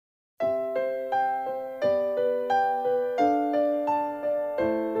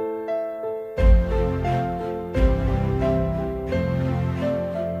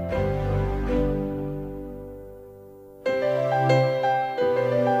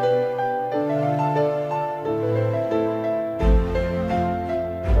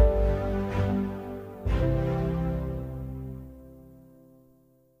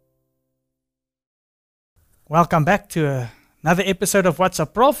Welcome back to another episode of What's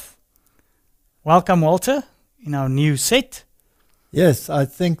Up, Prof. Welcome, Walter, in our new set. Yes, I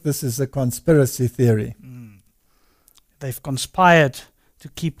think this is a conspiracy theory. They've conspired to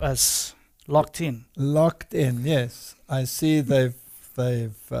keep us locked in. Locked in, yes. I see they've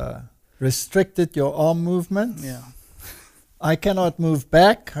restricted your arm movement. Yeah. I cannot move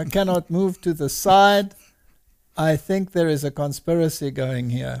back. I cannot move to the side. I think there is a conspiracy going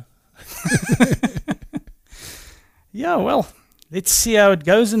here. Yeah, well, let's see how it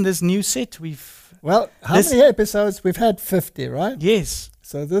goes in this new set. How many episodes? We've had 50, right? Yes.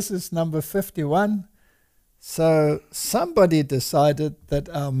 So this is number 51. So somebody decided that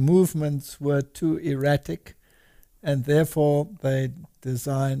our movements were too erratic, and therefore they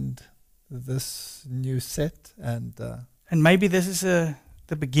designed this new set. And maybe this is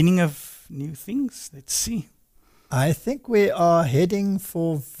the beginning of new things. Let's see. I think we are heading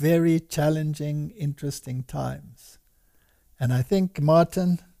for very challenging, interesting times. And I think,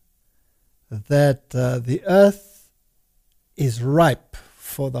 Martin, that the earth is ripe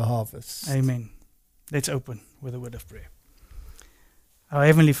for the harvest. Amen. Let's open with a word of prayer. Our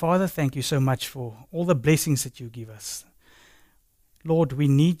Heavenly Father, thank you so much for all the blessings that you give us. Lord, we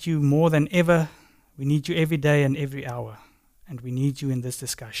need you more than ever. We need you every day and every hour. And we need you in this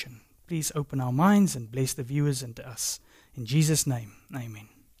discussion. Please open our minds and bless the viewers and us. In Jesus' name, amen.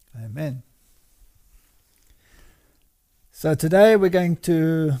 Amen. So today we're going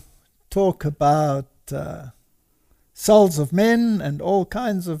to talk about souls of men and all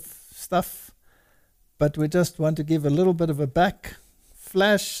kinds of stuff. But we just want to give a little bit of a back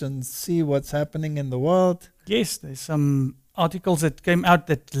flash and see what's happening in the world. Yes, there's some articles that came out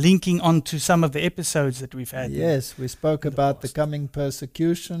that linking on to some of the episodes that we've had. Yes, we spoke about the coming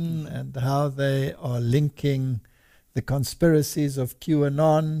persecution and how they are linking the conspiracies of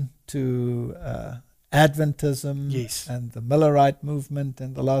QAnon to Adventism, yes, and the Millerite movement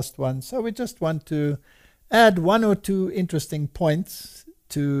in the last one. So we just want to add one or two interesting points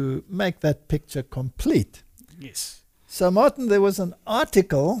to make that picture complete. Yes. So Martin, there was an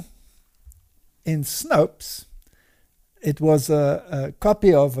article in Snopes. It was a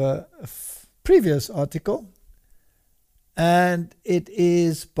copy of a previous article, and it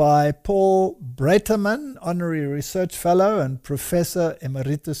is by Paul Breiteman, Honorary Research Fellow and Professor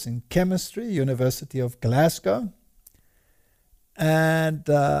Emeritus in Chemistry, University of Glasgow. And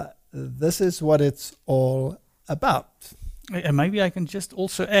this is what it's all about. And maybe I can just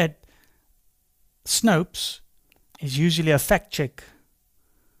also add, Snopes is usually a fact-check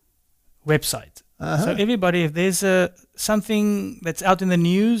website. So everybody, if there's something that's out in the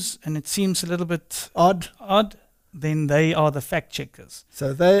news and it seems a little bit odd, then they are the fact checkers.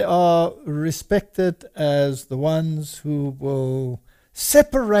 So they are respected as the ones who will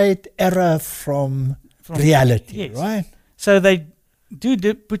separate error from reality, yes, right? So they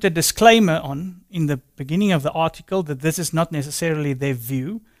do put a disclaimer on in the beginning of the article that this is not necessarily their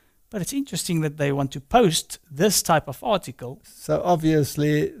view, but it's interesting that they want to post this type of article. So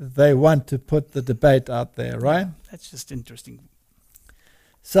obviously they want to put the debate out there, right? That's just interesting.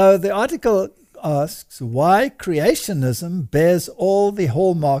 So the article asks why creationism bears all the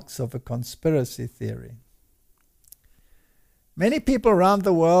hallmarks of a conspiracy theory. Many people around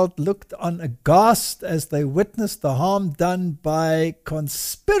the world looked on aghast as they witnessed the harm done by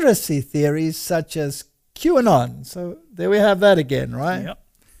conspiracy theories such as QAnon. So there we have that again, right? Yep.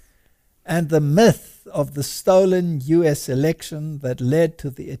 And the myth of the stolen US election that led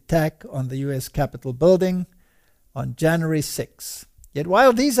to the attack on the US Capitol building on January 6. Yet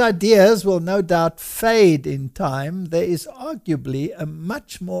while these ideas will no doubt fade in time, there is arguably a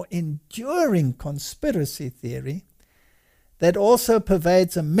much more enduring conspiracy theory that also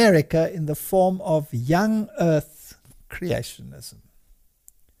pervades America in the form of young earth creationism.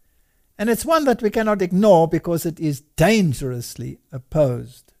 And it's one that we cannot ignore because it is dangerously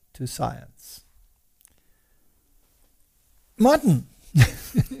opposed to science. Martin,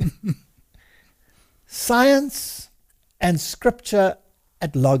 science and scripture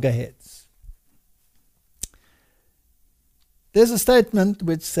at loggerheads. There's a statement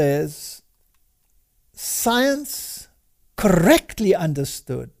which says, science correctly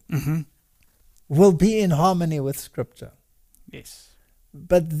understood will be in harmony with scripture. Yes.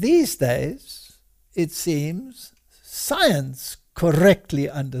 But these days, it seems, science correctly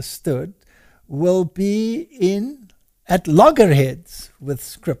understood will be at loggerheads with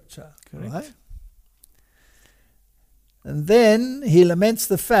scripture. Correct. Right? And then he laments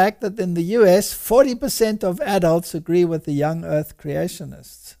the fact that in the US, 40% of adults agree with the young earth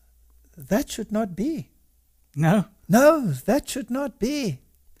creationists. That should not be. No. No, that should not be.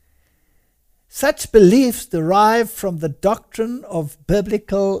 Such beliefs derive from the doctrine of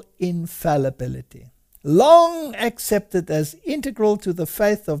biblical infallibility, long accepted as integral to the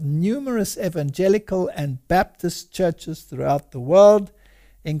faith of numerous evangelical and Baptist churches throughout the world,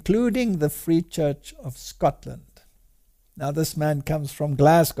 including the Free Church of Scotland. Now, this man comes from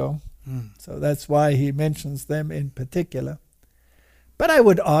Glasgow, so that's why he mentions them in particular. But I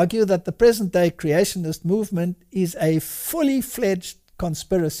would argue that the present-day creationist movement is a fully fledged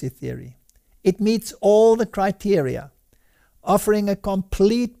conspiracy theory. It meets all the criteria, offering a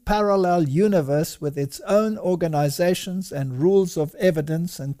complete parallel universe with its own organizations and rules of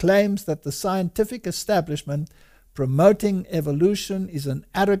evidence, and claims that the scientific establishment promoting evolution is an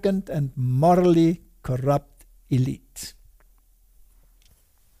arrogant and morally corrupt elite.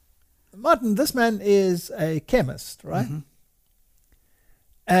 Martin, this man is a chemist, right? Mm-hmm.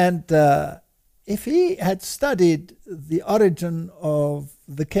 And if he had studied the origin of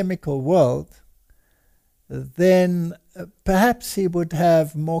the chemical world, then perhaps he would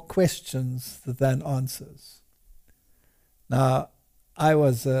have more questions than answers. Now, I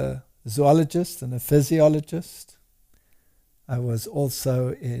was a zoologist and a physiologist. I was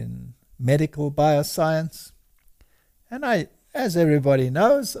also in medical bioscience. And I, as everybody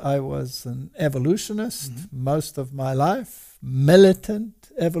knows, I was an evolutionist most of my life, militant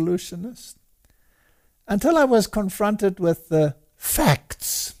evolutionist, until I was confronted with the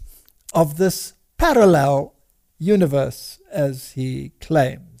facts of this parallel universe, as he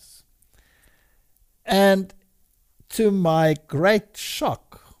claims. And to my great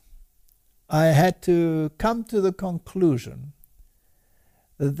shock, I had to come to the conclusion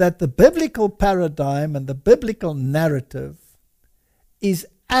that the biblical paradigm and the biblical narrative is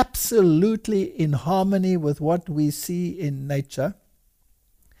absolutely in harmony with what we see in nature,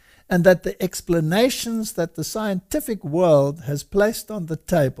 and that the explanations that the scientific world has placed on the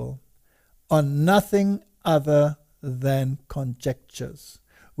table are nothing other than conjectures,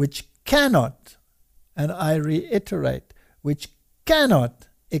 which cannot, and I reiterate, which cannot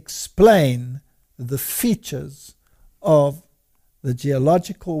explain the features of the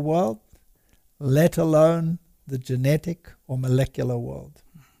geological world, let alone the genetic or molecular world.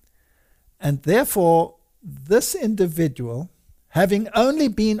 And therefore, this individual, having only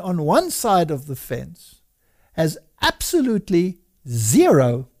been on one side of the fence, has absolutely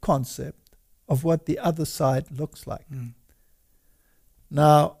zero concept of what the other side looks like.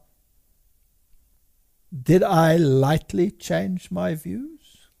 Now, did I lightly change my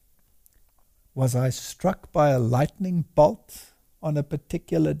views? Was I struck by a lightning bolt on a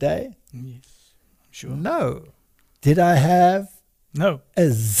particular day? Yes, I'm sure. No. Did I have a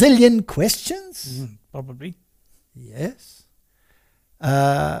zillion questions? Probably. Yes.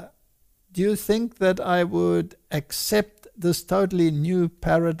 Do you think that I would accept this totally new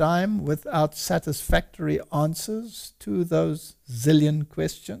paradigm without satisfactory answers to those zillion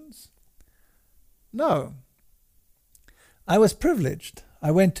questions? No. I was privileged.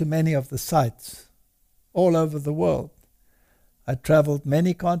 I went to many of the sites all over the world. I traveled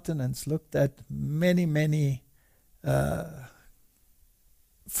many continents, looked at many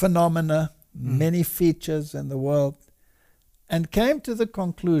phenomena, many features in the world, and came to the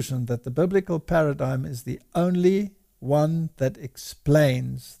conclusion that the biblical paradigm is the only one that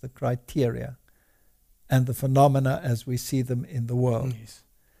explains the criteria and the phenomena as we see them in the world. Yes.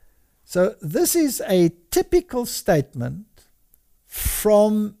 So this is a typical statement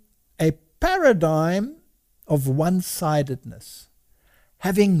from a paradigm of one-sidedness.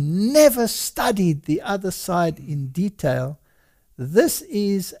 Having never studied the other side in detail, this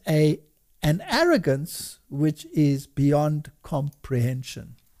is an arrogance which is beyond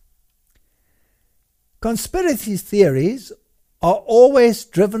comprehension. Conspiracy theories are always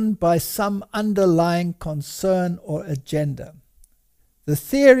driven by some underlying concern or agenda. The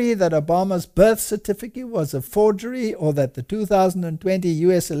theory that Obama's birth certificate was a forgery, or that the 2020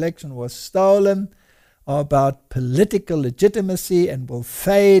 US election was stolen, are about political legitimacy and will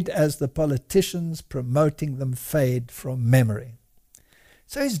fade as the politicians promoting them fade from memory.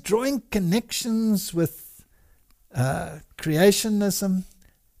 So he's drawing connections with creationism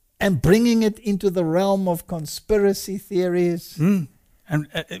and bringing it into the realm of conspiracy theories. And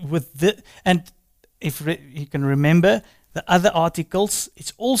if you can remember the other articles,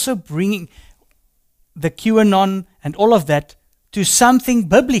 it's also bringing the QAnon and all of that to something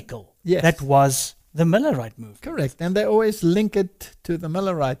biblical. Yes. That was the Millerite movement. Correct, and they always link it to the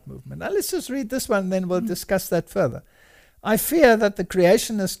Millerite movement. Now let's just read this one, then we'll discuss that further. I fear that the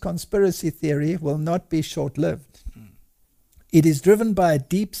creationist conspiracy theory will not be short-lived. It is driven by a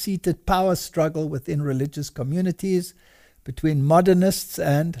deep-seated power struggle within religious communities, between modernists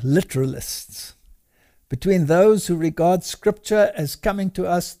and literalists, between those who regard Scripture as coming to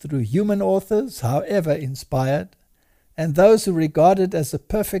us through human authors, however inspired, and those who regard it as a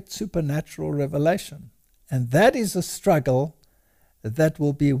perfect supernatural revelation. And that is a struggle that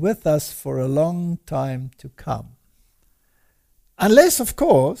will be with us for a long time to come. Unless, of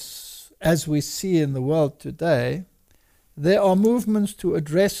course, as we see in the world today, there are movements to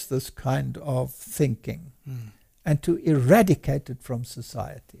address this kind of thinking and to eradicate it from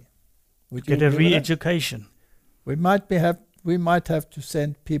society. Would you Get a agree with that? re-education. We might have to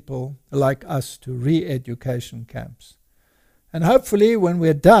send people like us to re-education camps. And hopefully when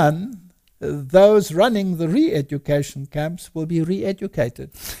we're done, those running the re-education camps will be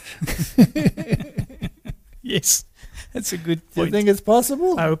re-educated. Yes, that's a good Do you point. think it's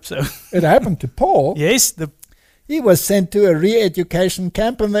possible? I hope so. It happened to Paul. Yes, He was sent to a re-education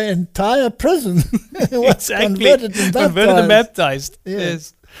camp and the entire prison was exactly. converted and baptized. Yes.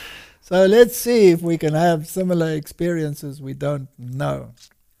 Yes. So let's see if we can have similar experiences. We don't know.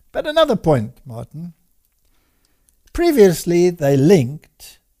 But another point, Martin. Previously, they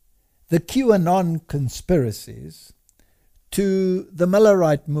linked the QAnon conspiracies to the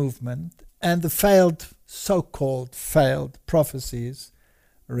Millerite movement and the so-called failed prophecies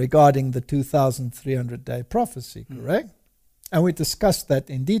regarding the 2,300-day prophecy, correct? And we discussed that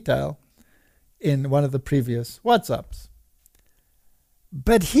in detail in one of the previous WhatsApps.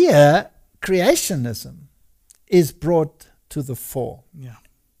 But here, creationism is brought to the fore. Yeah.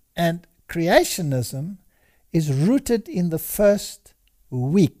 And creationism is rooted in the first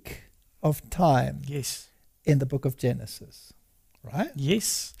week of time Yes. in the book of Genesis, right?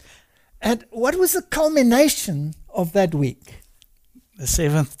 Yes. And what was the culmination of that week? The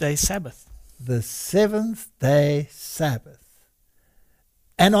seventh-day Sabbath. The seventh-day Sabbath.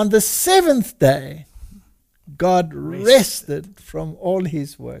 And on the seventh day, God rested from all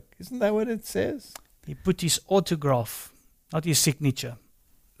his work. Isn't that what it says? He put his autograph, not his signature,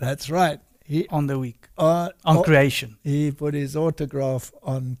 That's right. on the week, On creation. He put his autograph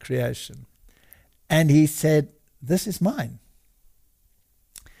on creation. And he said, this is mine.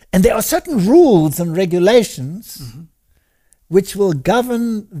 And there are certain rules and regulations which will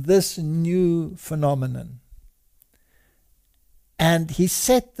govern this new phenomenon. And he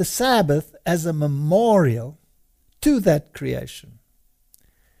set the Sabbath as a memorial to that creation.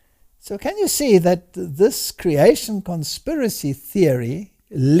 So can you see that this creation conspiracy theory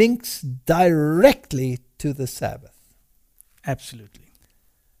links directly to the Sabbath? Absolutely.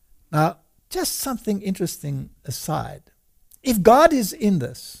 Now, just something interesting aside. If God is in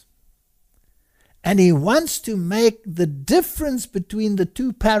this, and he wants to make the difference between the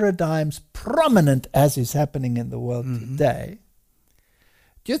two paradigms prominent as is happening in the world today,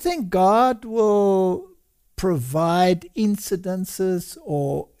 do you think God will provide incidences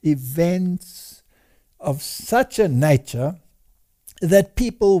or events of such a nature that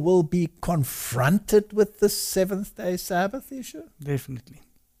people will be confronted with the seventh-day Sabbath issue? Definitely.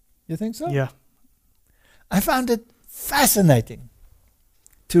 You think so? Yeah. I found it fascinating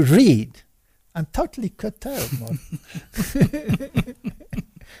to read. I'm totally curtailed, man.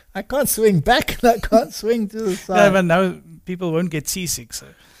 I can't swing back and I can't swing to the No, side. but now people won't get seasick. So.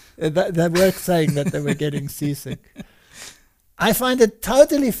 They were saying that they were getting seasick. I find it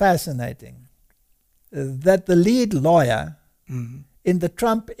totally fascinating that the lead lawyer in the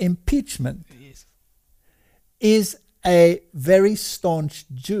Trump impeachment Yes. is a very staunch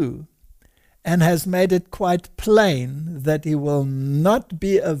Jew and has made it quite plain that he will not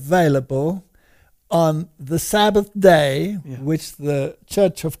be available on the Sabbath day, which the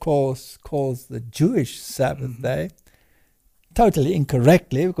church, of course, calls the Jewish Sabbath day, totally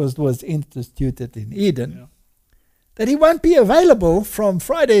incorrectly because it was instituted in Eden, that he won't be available from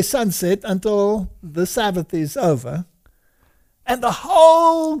Friday sunset until the Sabbath is over. And the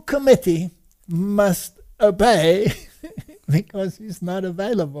whole committee must obey because he's not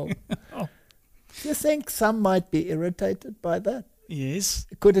available. Do you think some might be irritated by that? Yes.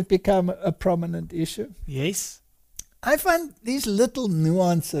 Could it become a prominent issue? Yes. I find these little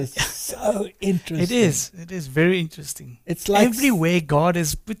nuances so interesting. It is. It is very interesting. It's like everywhere God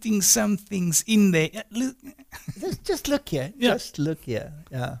is putting some things in there. Look. Just look here. Yeah. Just look here.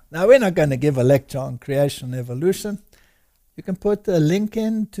 Yeah. Now we're not going to give a lecture on creation evolution. You can put a link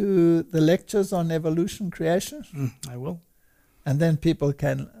in to the lectures on evolution creation. I will. And then people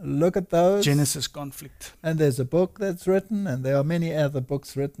can look at those. Genesis conflict. And there's a book that's written, and there are many other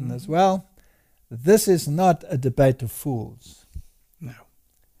books written as well. This is not a debate of fools. No.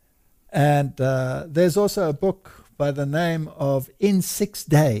 And there's also a book by the name of In 6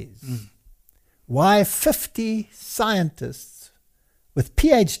 Days, why 50 scientists with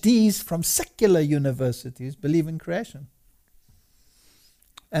PhDs from secular universities believe in creation.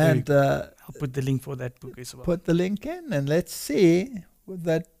 And I'll put the link for that book as well. put the link in, and let's see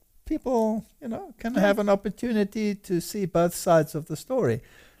that people, can have an opportunity to see both sides of the story.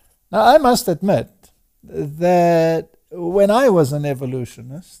 Now, I must admit that when I was an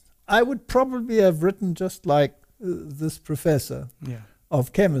evolutionist, I would probably have written just like this professor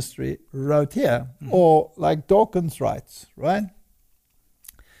of chemistry wrote here, or like Dawkins writes, right?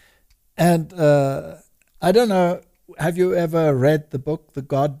 And I don't know, have you ever read the book, The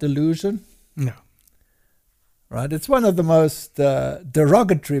God Delusion? No. Right, it's one of the most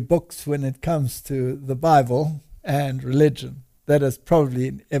derogatory books when it comes to the Bible and religion that has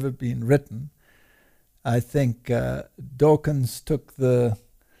probably ever been written. I think Dawkins took the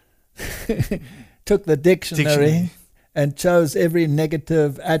dictionary and chose every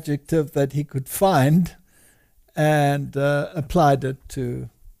negative adjective that he could find and applied it to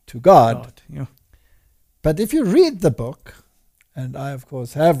God. Yeah. But if you read the book, and I of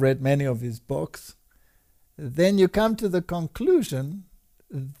course have read many of his books, then you come to the conclusion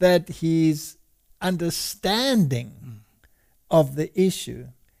that his understanding of the issue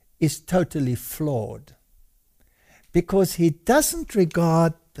is totally flawed, because he doesn't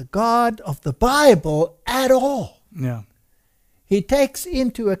regard the God of the Bible at all. Yeah. He takes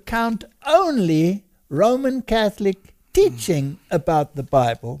into account only Roman Catholic teaching about the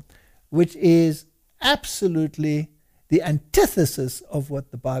Bible, which is absolutely the antithesis of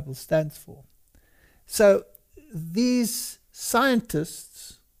what the Bible stands for. So these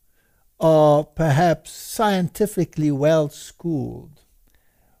scientists are perhaps scientifically well schooled,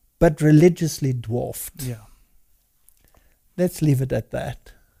 but religiously dwarfed. Yeah. Let's leave it at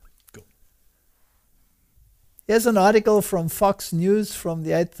that. Cool. Here's an article from Fox News from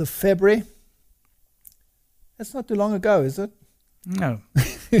the 8th of February. That's not too long ago, is it? No.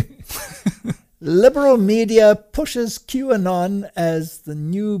 Liberal media pushes QAnon as the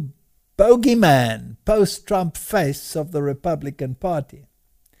new bogeyman, post-Trump face of the Republican Party.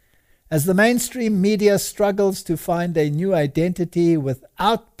 As the mainstream media struggles to find a new identity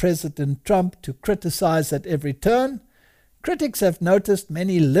without President Trump to criticize at every turn, critics have noticed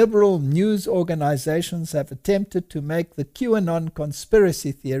many liberal news organizations have attempted to make the QAnon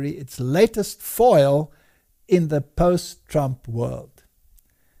conspiracy theory its latest foil in the post-Trump world.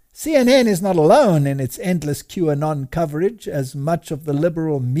 CNN is not alone in its endless QAnon coverage, as much of the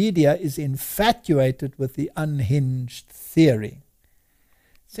liberal media is infatuated with the unhinged theory.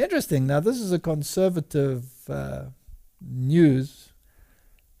 It's interesting. Now, this is a conservative news,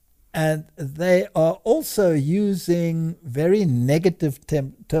 and they are also using very negative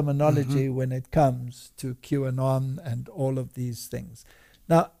terminology when it comes to QAnon and all of these things.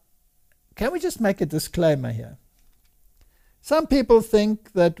 Now, can we just make a disclaimer here? Some people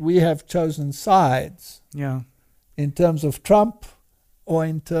think that we have chosen sides in terms of Trump or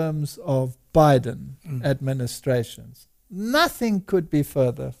in terms of Biden administrations. Nothing could be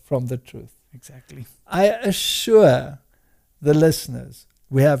further from the truth. Exactly. I assure the listeners,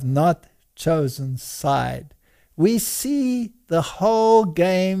 we have not chosen side. We see the whole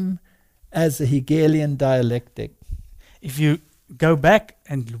game as a Hegelian dialectic. If you go back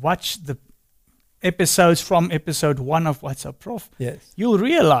and watch the episodes from episode 1 of What's Up, Prof, you'll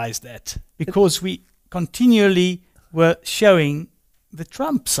realize that, because we continually were showing the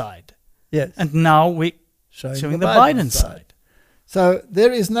Trump side. Yes. And now we're showing the Biden side. So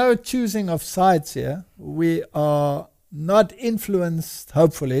there is no choosing of sides here. We are not influenced,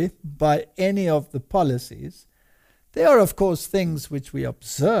 hopefully, by any of the policies. There are, of course, things which we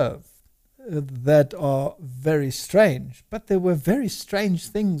observe that are very strange, but there were very strange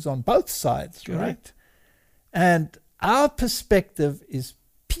things on both sides, right? And our perspective is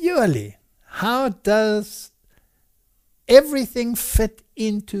purely, how does everything fit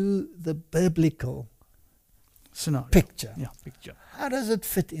into the biblical scenario picture? How does it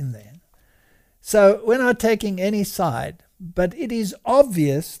fit in there? So we're not taking any side, but it is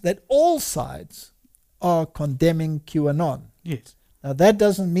obvious that all sides are condemning QAnon. Yes. Now, that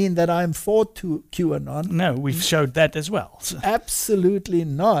doesn't mean that I'm for QAnon. No, we've showed that as well. So. Absolutely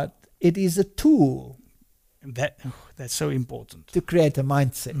not. It is a tool. That's so important. To create a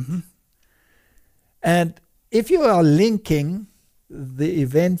mindset. And if you are linking the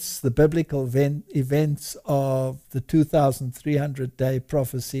events, the biblical events of the 2,300-day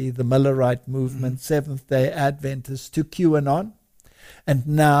prophecy, the Millerite movement, Seventh-day Adventists, to QAnon, and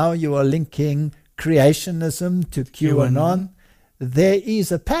now you are linking creationism to QAnon, there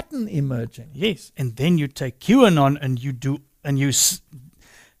is a pattern emerging. Yes, and then you take QAnon and you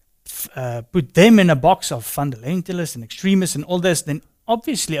put them in a box of fundamentalists and extremists and all this, then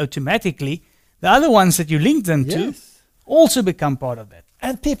obviously, automatically, the other ones that you link them to Yes. also become part of that.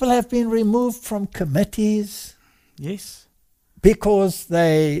 And people have been removed from committees Yes. because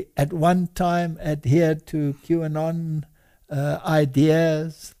they at one time adhered to QAnon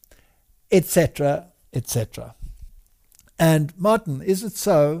ideas, etc., etc. And Martin, is it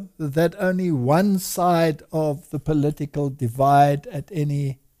so that only one side of the political divide at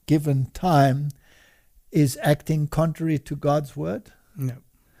any given time is acting contrary to God's word? No.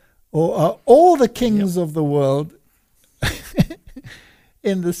 Or are all the kings of the world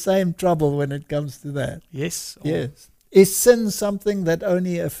in the same trouble when it comes to that? Yes. Yes. Is sin something that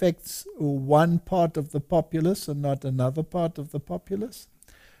only affects one part of the populace and not another part of the populace?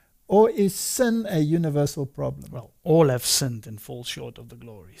 Or is sin a universal problem? Well, all have sinned and fall short of the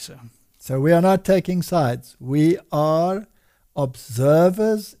glory. So we are not taking sides. We are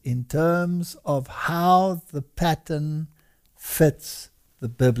observers in terms of how the pattern fits the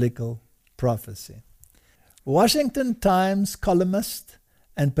biblical prophecy. Washington Times columnist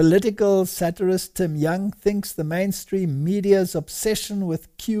and political satirist Tim Young thinks the mainstream media's obsession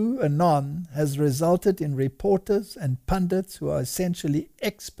with QAnon has resulted in reporters and pundits who are essentially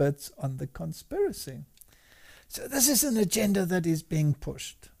experts on the conspiracy. So this is an agenda that is being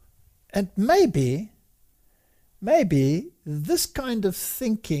pushed. And maybe this kind of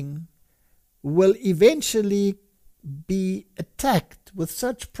thinking will eventually be attacked with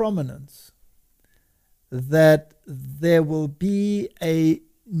such prominence that there will be a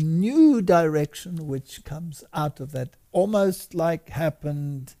new direction which comes out of that, almost like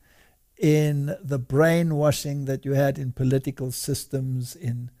happened in the brainwashing that you had in political systems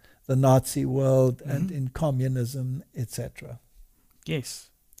in the Nazi world and in communism, etc. Yes.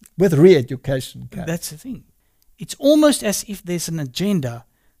 With re-education camps. That's the thing. It's almost as if there's an agenda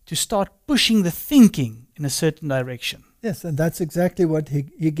to start pushing the thinking in a certain direction. Yes, and that's exactly what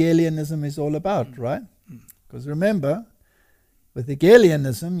Hegelianism is all about, right? Because remember, with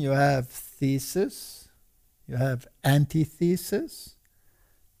Hegelianism, you have thesis, you have antithesis,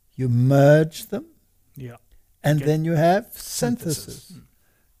 you merge them, and then you have synthesis.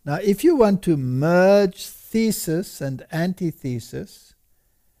 Now, if you want to merge thesis and antithesis,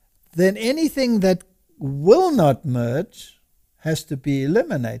 then anything that will not merge has to be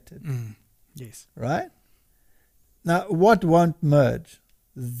eliminated. Yes. Right? Now, what won't merge?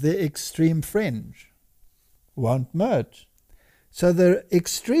 The extreme fringe won't merge. So the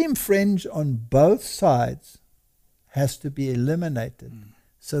extreme fringe on both sides has to be eliminated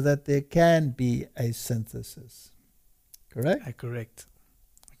so that there can be a synthesis. Correct? Correct.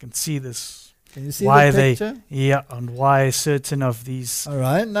 I can see this. Can you see the picture? And why certain of these... All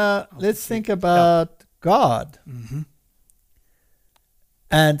right, now let's think about God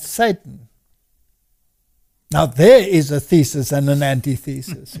and Satan. Now there is a thesis and an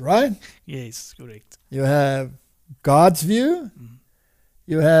antithesis, right? Yes, correct. You have God's view,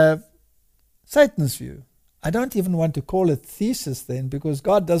 you have Satan's view. I don't even want to call it thesis then, because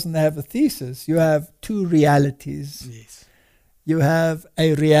God doesn't have a thesis. You have two realities. Yes. You have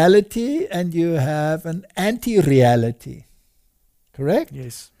a reality and you have an anti-reality. Correct?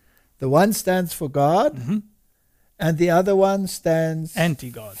 Yes. The one stands for God and the other one stands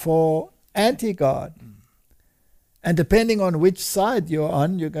anti-God. For anti-God. And depending on which side you're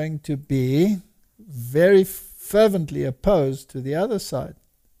on, you're going to be very fervently opposed to the other side.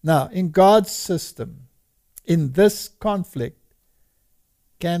 Now, in God's system, in this conflict,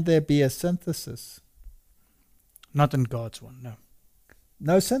 can there be a synthesis? Not in God's one, no.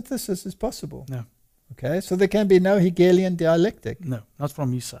 No synthesis is possible. No. Okay, so there can be no Hegelian dialectic. No, not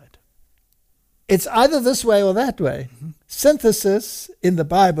from your side. It's either this way or that way. Synthesis in the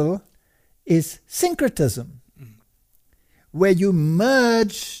Bible is syncretism, where you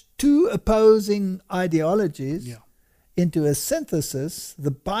merge two opposing ideologies into a synthesis.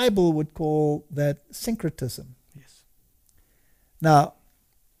 The Bible would call that syncretism. Yes. Now,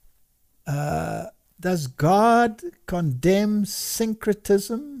 does God condemn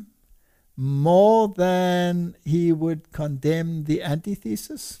syncretism more than he would condemn the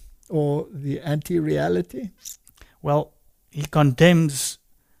antithesis or the anti-reality? Well, he condemns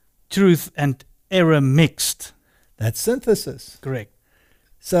truth and error mixed. That's synthesis. Correct.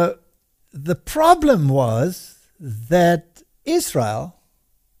 So the problem was that Israel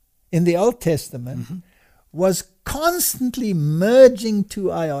in the Old Testament was constantly merging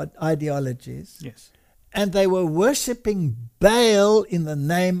two ideologies. Yes. And they were worshipping Baal in the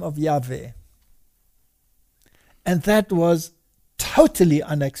name of Yahweh. And that was totally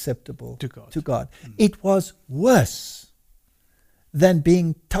unacceptable to God. It was worse than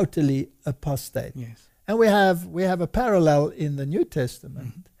being totally apostate. Yes. And we have a parallel in the New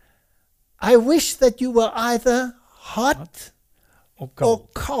Testament. I wish that you were either hot Or or cold.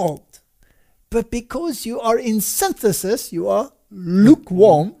 cold. But because you are in synthesis, you are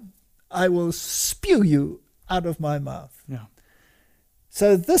lukewarm, I will spew you out of my mouth. Yeah.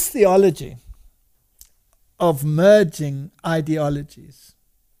 So this theology of merging ideologies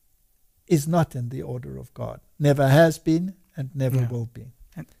is not in the order of God. Never has been and never will be.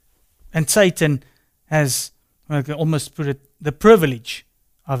 And Satan has, I can almost put it, the privilege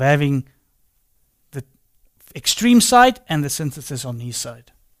of having the extreme side and the synthesis on his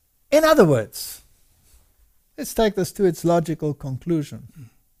side. In other words, let's take this to its logical conclusion.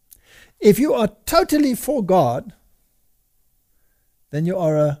 If you are totally for God, then you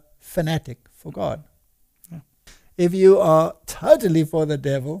are a fanatic for God. Yeah. If you are totally for the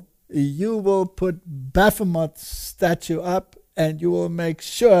devil, you will put Baphomet's statue up and you will make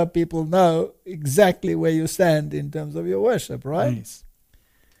sure people know exactly where you stand in terms of your worship, right? Yes.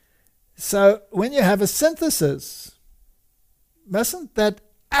 So when you have a synthesis, mustn't that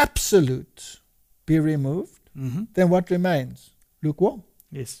absolute be removed? Mm-hmm. Then what remains? Lukewarm.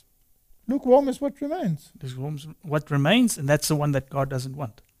 Yes. Lukewarm is what remains. This is what remains, and that's the one that God doesn't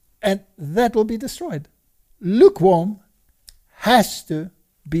want. And that will be destroyed. Lukewarm has to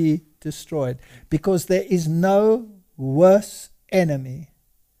be destroyed because there is no worse enemy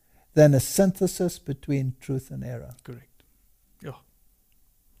than a synthesis between truth and error. Correct. Yeah.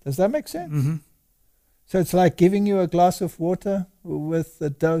 Does that make sense? Mm-hmm. So it's like giving you a glass of water with a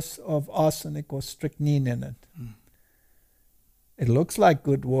dose of arsenic or strychnine in it. Mm. It looks like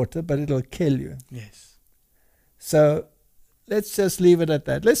good water, but it'll kill you. Yes. So let's just leave it at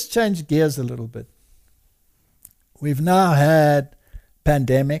that. Let's change gears a little bit. We've now had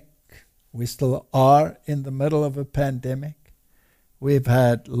pandemic. We still are in the middle of a pandemic. We've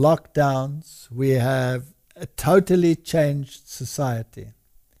had lockdowns. We have a totally changed society.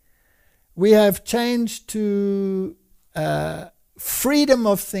 We have changed to freedom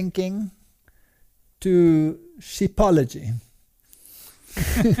of thinking to sheepology.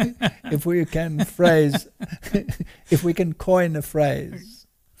 If we can phrase, if we can coin a phrase.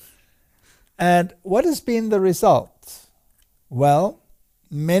 And what has been the result? Well,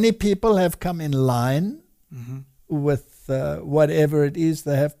 many people have come in line with whatever it is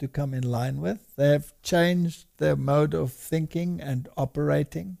they have to come in line with. They have changed their mode of thinking and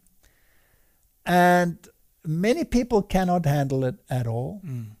operating. And many people cannot handle it at all.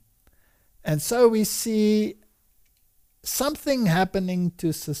 Mm. And so we see something happening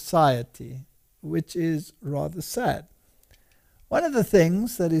to society, which is rather sad. One of the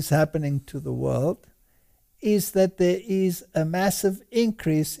things that is happening to the world is that there is a massive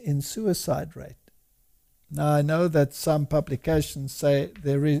increase in suicide rate. Now, I know that some publications say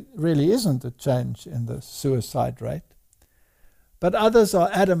there really isn't a change in the suicide rate, but others are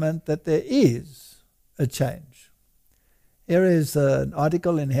adamant that there is a change. Here is an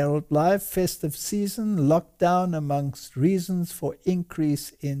article in Herald Live, Festive Season, Lockdown Amongst Reasons for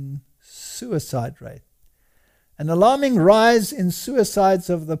Increase in Suicide Rate. An alarming rise in suicides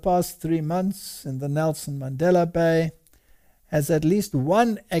over the past 3 months in the Nelson Mandela Bay has at least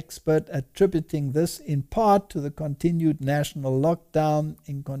one expert attributing this in part to the continued national lockdown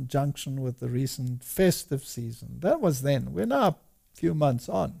in conjunction with the recent festive season. That was then. We're now a few months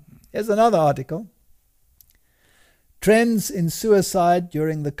on. Here's another article. Trends in suicide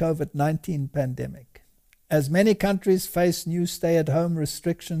during the COVID-19 pandemic. As many countries face new stay-at-home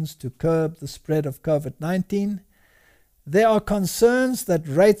restrictions to curb the spread of COVID-19, there are concerns that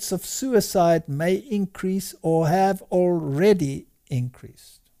rates of suicide may increase or have already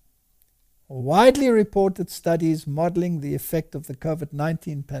increased. Widely reported studies modeling the effect of the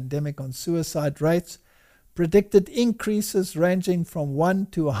COVID-19 pandemic on suicide rates predicted increases ranging from 1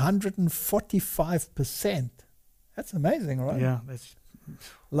 to 145%. That's amazing, right? Yeah, that's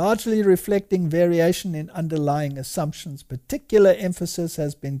Largely reflecting variation in underlying assumptions. Particular emphasis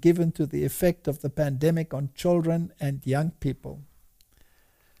has been given to the effect of the pandemic on children and young people.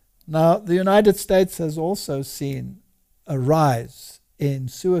 Now, the United States has also seen a rise in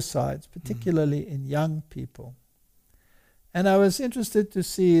suicides, particularly in young people. And I was interested to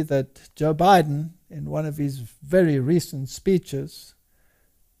see that Joe Biden, in one of his very recent speeches,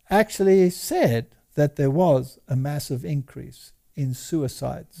 actually said that there was a massive increase in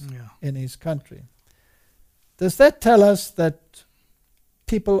suicides in his country. Does that tell us that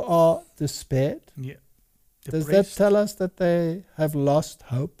people are despaired? Yeah. Does that tell us that they have lost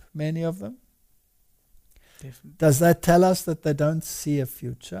hope, many of them? Definitely. Does that tell us that they don't see a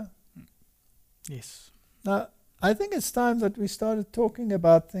future? Yes. Now, I think it's time that we started talking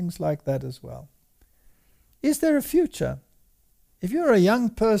about things like that as well. Is there a future? If you're a young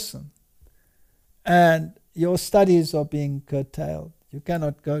person and your studies are being curtailed, you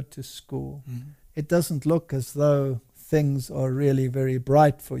cannot go to school, it doesn't look as though things are really very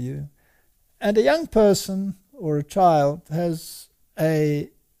bright for you, and a young person or a child has a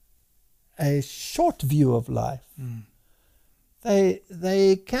short view of life,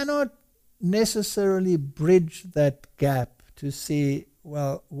 they cannot necessarily bridge that gap to see,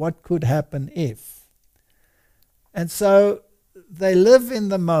 well, what could happen if. And so they live in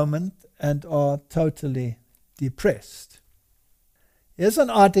the moment and are totally depressed. Here's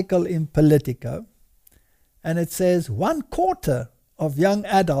an article in Politico, and it says 1/4 of young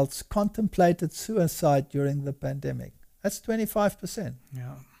adults contemplated suicide during the pandemic. That's 25%.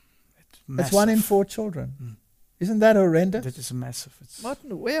 Yeah. That's 1 in 4 children. Isn't that horrendous? That is massive.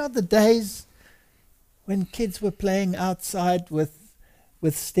 Martin, where are the days when kids were playing outside with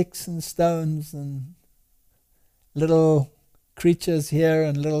sticks and stones and little creatures here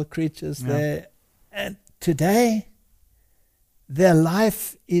and little creatures there? And today, their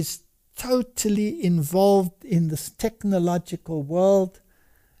life is totally involved in this technological world.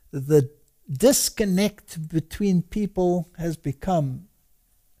 The disconnect between people has become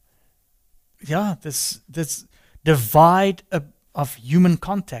this divide of human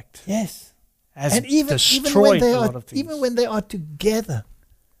contact. Yes. Has and even destroyed when a lot of things. Even when they are together,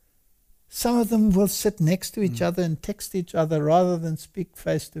 some of them will sit next to each other and text each other rather than speak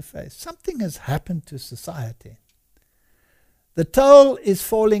face to face. Something has happened to society. The toll is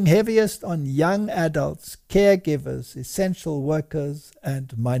falling heaviest on young adults, caregivers, essential workers,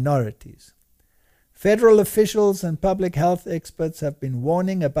 and minorities. Federal officials and public health experts have been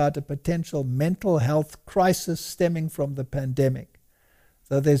warning about a potential mental health crisis stemming from the pandemic,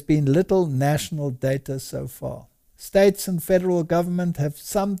 though there's been little national data so far. States and federal government have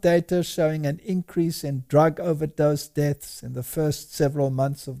some data showing an increase in drug overdose deaths in the first several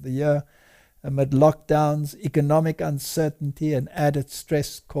months of the year amid lockdowns, economic uncertainty, and added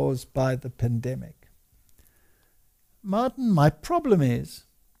stress caused by the pandemic. Martin, my problem is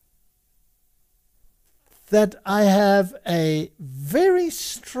that I have a very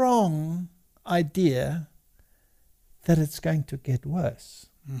strong idea that it's going to get worse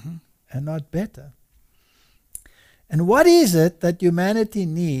and not better. And what is it that humanity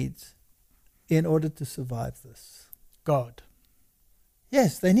needs in order to survive this? God.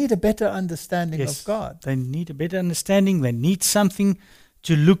 Yes, they need a better understanding of God. They need a better understanding. They need something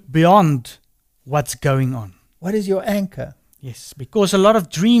to look beyond what's going on. What is your anchor? Yes, because a lot of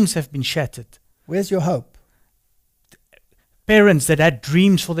dreams have been shattered. Where's your hope? Parents that had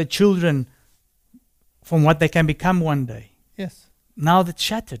dreams for their children from what they can become one day. Yes. Now that's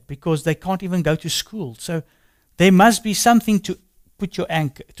shattered because they can't even go to school. So there must be something to put your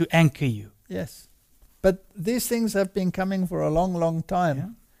anchor, to anchor you. Yes. But these things have been coming for a long, long time. Yeah.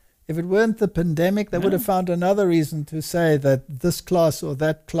 If it weren't the pandemic, they would have found another reason to say that this class or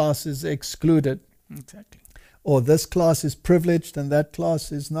that class is excluded. Exactly. Or this class is privileged and that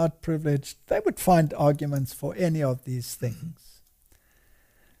class is not privileged. They would find arguments for any of these things.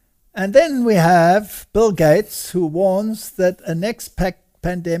 And then we have Bill Gates, who warns that a next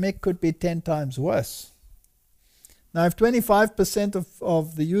pandemic could be 10 times worse. Now, if 25%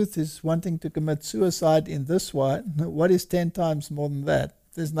 of the youth is wanting to commit suicide in this one, what is 10 times more than that?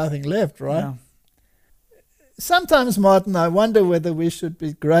 There's nothing left, right? Yeah. Sometimes, Martin, I wonder whether we should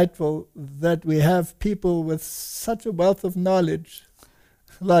be grateful that we have people with such a wealth of knowledge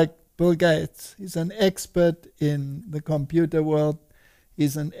like Bill Gates. He's an expert in the computer world.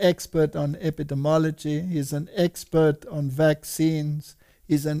 He's an expert on epidemiology. He's an expert on vaccines.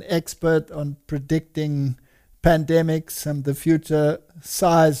 He's an expert on predicting pandemics and the future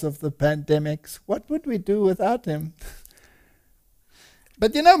size of the pandemics. What would we do without him?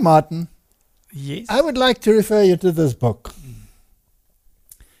 But you know, Martin, yes, I would like to refer you to this book.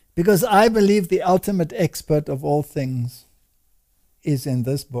 Because I believe the ultimate expert of all things is in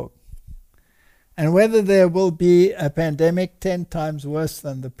this book. And whether there will be a pandemic 10 times worse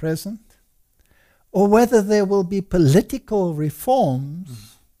than the present, or whether there will be political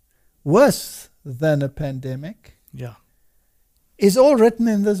reforms worse than a pandemic, is all written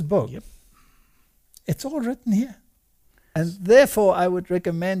in this book. Yep. It's all written here. And therefore, I would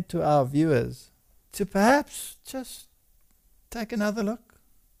recommend to our viewers to perhaps just take another look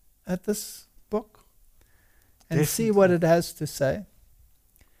at this book and see what it has to say.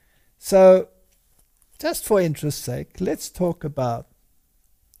 So, just for interest's sake, let's talk about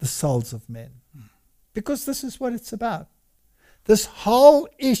the souls of men. Because this is what it's about. This whole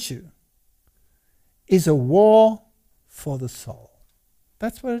issue is a war for the soul.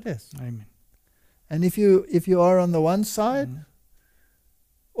 That's what it is. Amen. And if you are on the one side,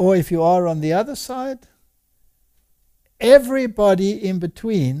 or if you are on the other side, everybody in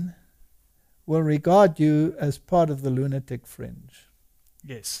between will regard you as part of the lunatic fringe.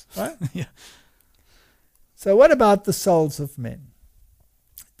 Yes. Right? Yeah. So what about the souls of men?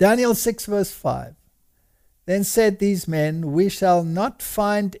 Daniel 6 verse 5. Then said these men, we shall not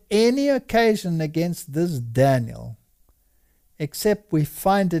find any occasion against this Daniel, except we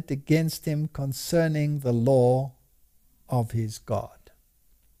find it against him concerning the law of his God.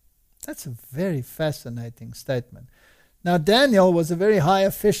 That's a very fascinating statement. Now, Daniel was a very high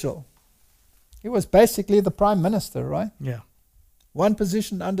official. He was basically the prime minister, right? Yeah. One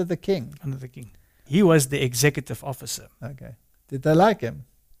position under the king. Under the king. He was the executive officer. Okay. Did they like him?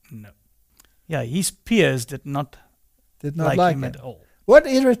 No. Yeah, his peers did not like him him at all. What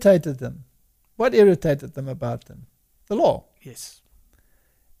irritated them? What irritated them about him? The law. Yes.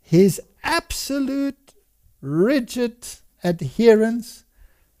 His absolute, rigid adherence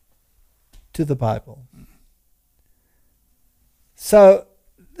to the Bible. So,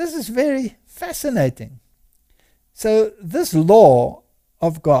 this is very fascinating. So, this law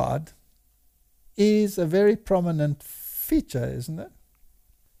of God is a very prominent feature, isn't it?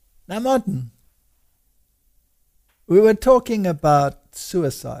 Now, Martin, we were talking about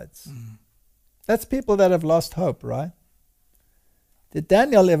suicides. That's people that have lost hope, right? Did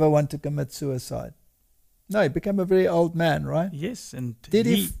Daniel ever want to commit suicide? No, he became a very old man, right? Yes, and Did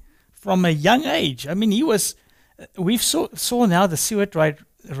he from a young age. I mean, he was. We've saw now the suicide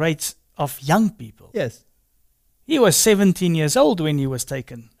rates of young people. Yes. He was 17 years old when he was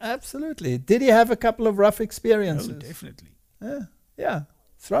taken. Absolutely. Did he have a couple of rough experiences? Oh, definitely. Yeah.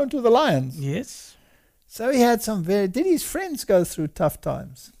 Thrown to the lions. Yes. So he had some did his friends go through tough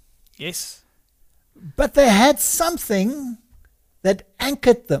times? Yes. But they had something that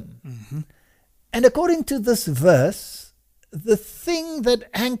anchored them. Mm-hmm. And according to this verse, the thing that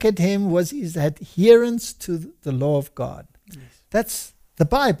anchored him was his adherence to the law of God. Yes. That's the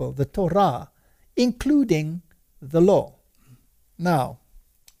Bible, the Torah, including the law. Now,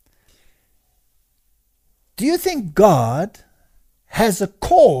 do you think God has a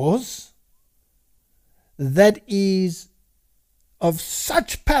cause that is of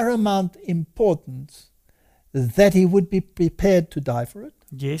such paramount importance that he would be prepared to die for it?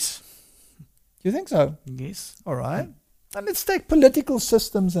 Yes. Do you think so? Yes. All right. And let's take political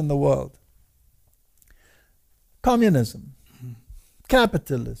systems in the world. Communism,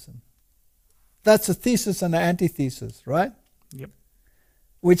 capitalism. That's a thesis and an antithesis, right? Yep.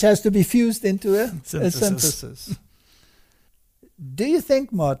 Which has to be fused into a Synthesis. synthesis. Do you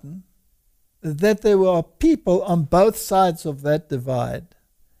think, Martin, that there were people on both sides of that divide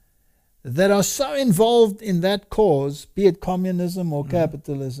that are so involved in that cause, be it communism or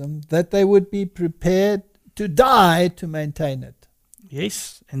capitalism, that they would be prepared to die to maintain it?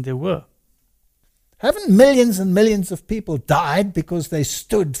 Yes, and there were. Haven't millions and millions of people died because they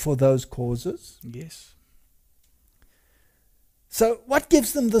stood for those causes? Yes. So what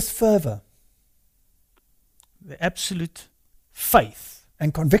gives them this fervor The absolute faith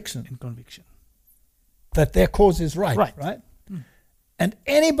and conviction and conviction. that their cause is right? Right. And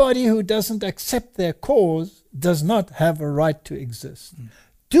anybody who doesn't accept their cause does not have a right to exist.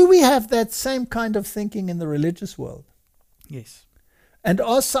 Do we have that same kind of thinking in the religious world? Yes. And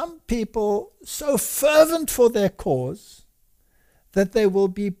are some people so fervent for their cause that they will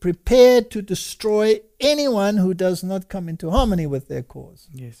be prepared to destroy anyone who does not come into harmony with their cause?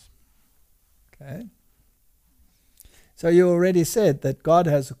 Yes. Okay. So you already said that God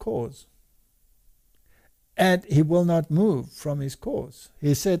has a cause. And he will not move from his cause.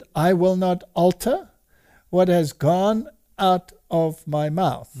 He said, I will not alter what has gone out of my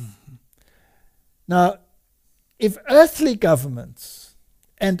mouth. Now, if earthly governments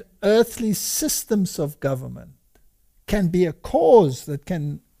and earthly systems of government can be a cause that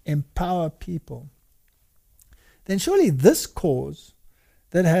can empower people, then surely this cause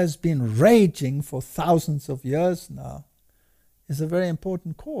that has been raging for thousands of years now is a very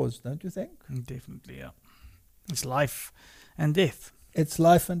important cause, don't you think? Definitely, yeah. It's life and death. It's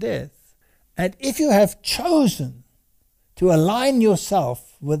life and death. And if you have chosen to align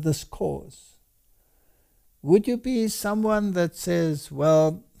yourself with this cause, would you be someone that says,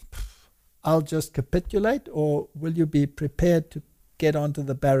 well, I'll just capitulate, or will you be prepared to get onto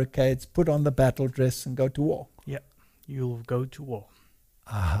the barricades, put on the battle dress and go to war? Yeah, you'll go to war.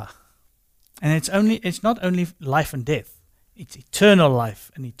 Aha. And it's not only life and death, it's eternal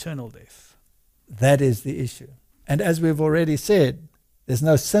life and eternal death. That is the issue. And as we've already said, there's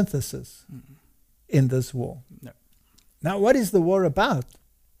no synthesis in this war. No. Now, what is the war about?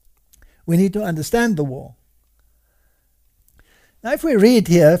 We need to understand the war. Now, if we read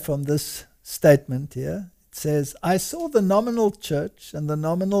here from this statement here, it says, I saw the nominal church and the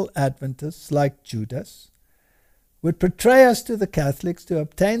nominal Adventists, like Judas, would betray us to the Catholics to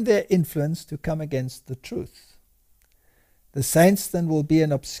obtain their influence to come against the truth. The saints then will be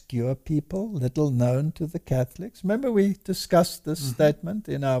an obscure people, little known to the Catholics. Remember we discussed this statement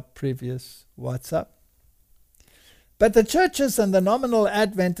in our previous WhatsApp. But the churches and the nominal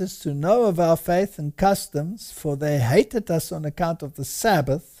Adventists who know of our faith and customs, for they hated us on account of the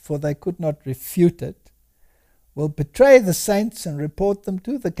Sabbath, for they could not refute it, will betray the saints and report them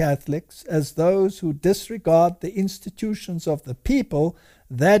to the Catholics as those who disregard the institutions of the people,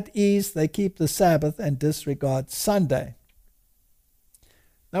 that is, they keep the Sabbath and disregard Sunday.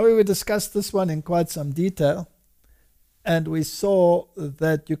 Now we will discuss this one in quite some detail, and we saw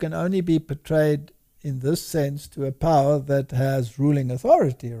that you can only be betrayed in this sense to a power that has ruling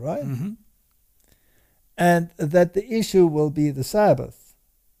authority, right? And that the issue will be the Sabbath.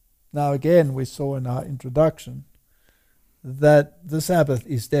 Now again, we saw in our introduction that the Sabbath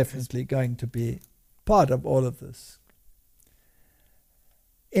is definitely going to be part of all of this.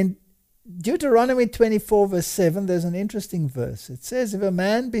 In Deuteronomy 24 verse 7, there's an interesting verse. It says, if a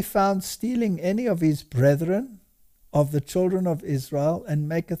man be found stealing any of his brethren of the children of Israel, and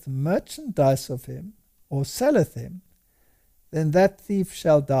maketh merchandise of him, or selleth him, then that thief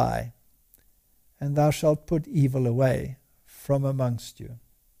shall die, and thou shalt put evil away from amongst you.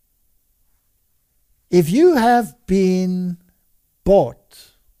 If you have been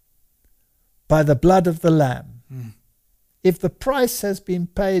bought by the blood of the Lamb, if the price has been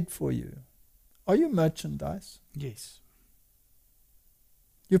paid for you, are you merchandise? Yes.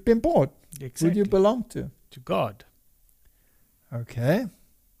 You've been bought. Exactly. Who do you belong to? To God. Okay.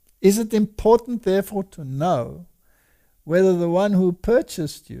 Is it important, therefore, to know whether the one who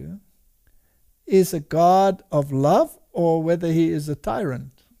purchased you is a God of love or whether he is a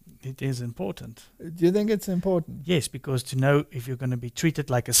tyrant? It is important. Do you think it's important? Yes, because to know if you're going to be treated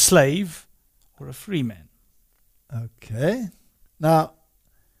like a slave or a free man. Okay. Now,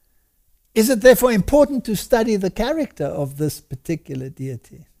 is it therefore important to study the character of this particular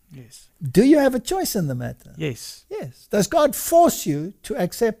deity? Yes. Do you have a choice in the matter? Yes. Yes. Does God force you to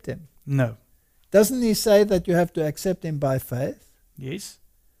accept him? No. Doesn't he say that you have to accept him by faith? Yes.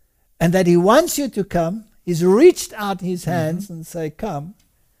 And that he wants you to come? He's reached out his hands and say, come.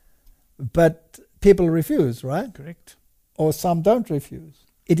 But people refuse, right? Correct. Or some don't refuse.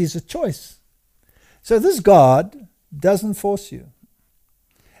 It is a choice. So this God doesn't force you.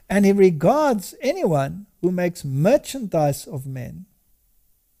 And he regards anyone who makes merchandise of men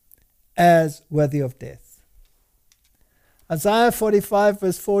as worthy of death. Isaiah 45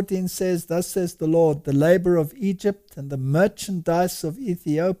 verse 14 says, thus says the Lord, the labor of Egypt and the merchandise of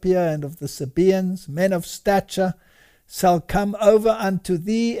Ethiopia and of the Sabaeans, men of stature, shall come over unto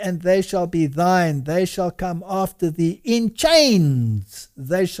thee, and they shall be thine. They shall come after thee in chains.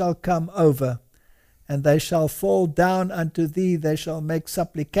 They shall come over, and they shall fall down unto thee. They shall make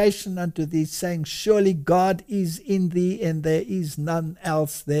supplication unto thee, saying, surely God is in thee, and there is none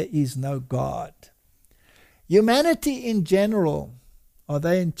else. There is no God. Humanity in general, are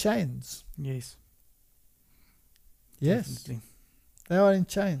they in chains? Yes. Yes. Definitely. They are in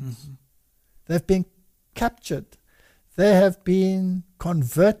chains. They've been captured. They have been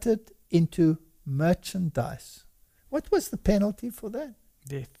converted into merchandise. What was the penalty for that?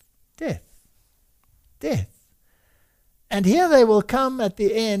 Death. Death. Death. And here they will come at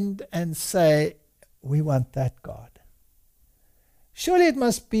the end and say, we want that God. Surely it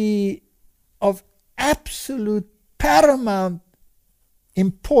must be of absolute paramount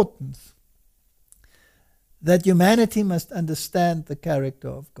importance that humanity must understand the character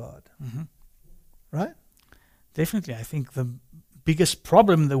of God. Right? Definitely. I think the biggest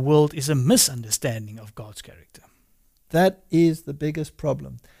problem in the world is a misunderstanding of God's character. That is the biggest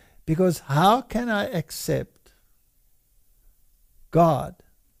problem. Because how can I accept God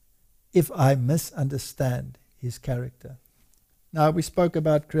if I misunderstand his character? Now, we spoke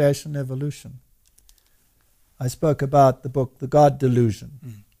about creation evolution. I spoke about the book, The God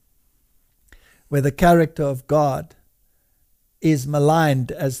Delusion, where the character of God is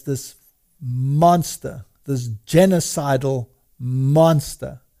maligned as this monster, this genocidal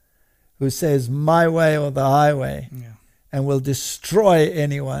monster who says, my way or the highway, and will destroy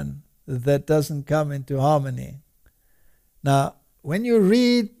anyone that doesn't come into harmony. Now, when you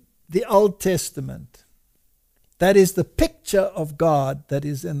read the Old Testament, that is the picture of God that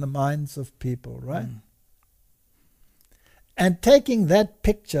is in the minds of people, right? And taking that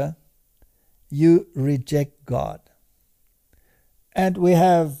picture you reject God. And we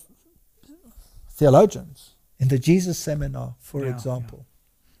have theologians in the Jesus Seminar, for example.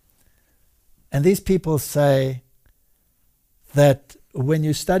 And these people say that when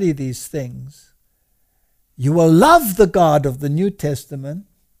you study these things, you will love the God of the New Testament,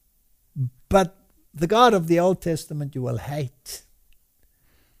 but the God of the Old Testament you will hate.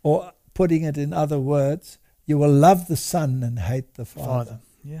 Or putting it in other words, you will love the Son and hate the Father.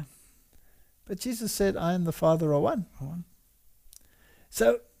 Yeah. But Jesus said, I and the Father are one. One.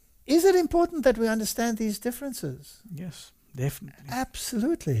 So is it important that we understand these differences? Yes, definitely.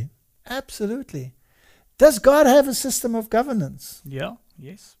 Absolutely. Absolutely. Does God have a system of governance? Yeah,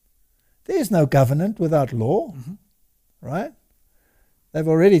 yes. There is no government without law, right? They've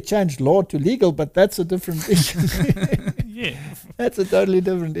already changed law to legal, but that's a different issue. Yeah. That's a totally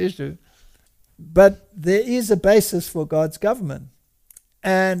different issue. But there is a basis for God's government.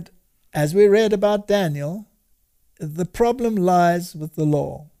 And as we read about Daniel, the problem lies with the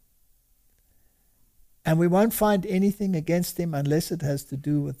law. And we won't find anything against him unless it has to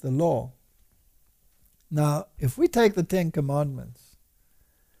do with the law. Now, if we take the 10 Commandments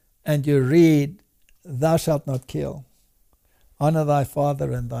and you read, thou shalt not kill, honor thy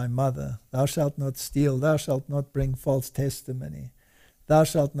father and thy mother, thou shalt not steal, thou shalt not bring false testimony, thou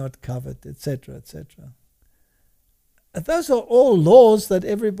shalt not covet, etc., etc. Those are all laws that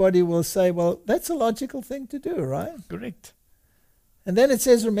everybody will say, well, that's a logical thing to do, right? Correct. And then it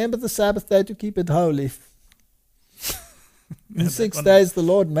says, remember the Sabbath day to keep it holy. In 6 days the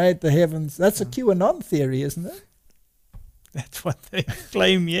Lord made the heavens. That's a QAnon theory, isn't it? That's what they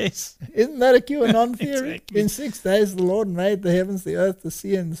claim, yes. Isn't that a QAnon theory? Exactly. In 6 days the Lord made the heavens, the earth, the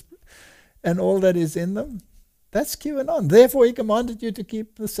sea, and all that is in them. That's QAnon. Therefore he commanded you to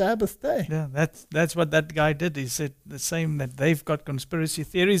keep the Sabbath day. Yeah, that's what that guy did. He said the same, that they've got conspiracy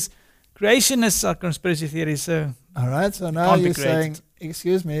theories. Creationists are conspiracy theories, so... All right, so now you're saying,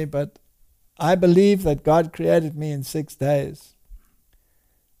 excuse me, but I believe that God created me in 6 days.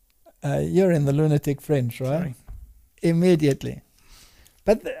 You're in the lunatic fringe, right? Sorry. Immediately.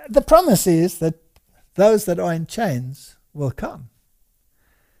 But the promise is that those that are in chains will come.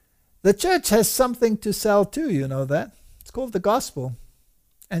 The church has something to sell too, you know that. It's called the gospel.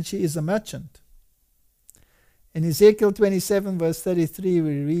 And she is a merchant. In Ezekiel 27 verse 33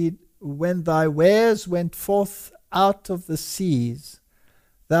 we read, when thy wares went forth out of the seas,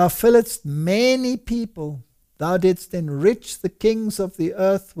 thou filledst many people, thou didst enrich the kings of the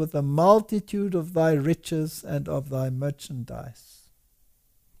earth with a multitude of thy riches and of thy merchandise.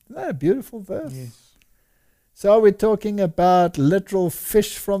 Isn't that a beautiful verse? Yes. So are we talking about literal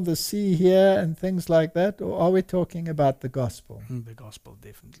fish from the sea here and things like that, or are we talking about the gospel? The gospel,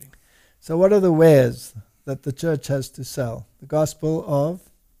 definitely. So what are the wares that the church has to sell? The gospel of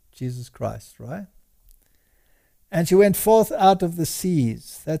Jesus Christ, right? And she went forth out of the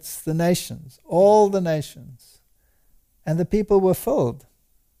seas. That's the nations, all the nations. And the people were filled.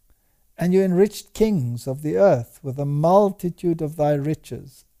 And you enriched kings of the earth with a multitude of thy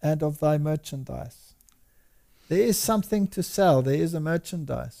riches and of thy merchandise. There is something to sell. There is a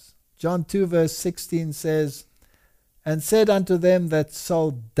merchandise. John 2 verse 16 says, and said unto them that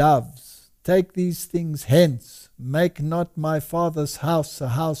sold doves, take these things hence, make not my Father's house a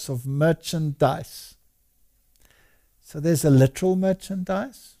house of merchandise. So there's a literal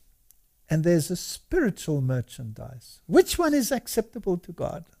merchandise and there's a spiritual merchandise. Which one is acceptable to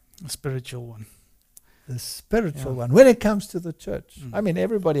God? A spiritual one. The spiritual one. When it comes to the church. I mean,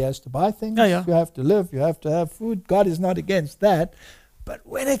 everybody has to buy things. Yeah. You have to live. You have to have food. God is not against that. But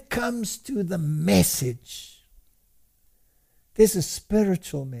when it comes to the message, there's a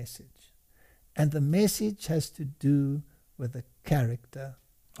spiritual message. And the message has to do with the character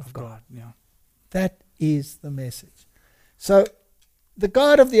of God. Yeah. That is the message. So, the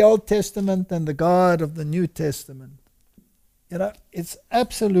God of the Old Testament and the God of the New Testament, you know, it's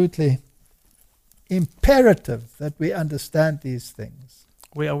absolutely imperative that we understand these things.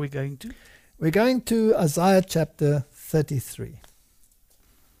 Where are we going to? We're going to Isaiah chapter 33.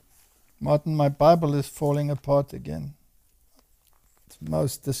 Martin, my Bible is falling apart again. It's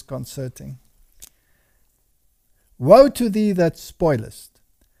most disconcerting. Woe to thee that spoilest,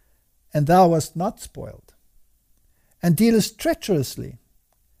 and thou wast not spoiled, and dealest treacherously,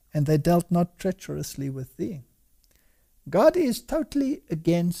 and they dealt not treacherously with thee. God is totally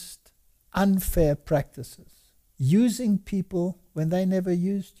against unfair practices, using people when they never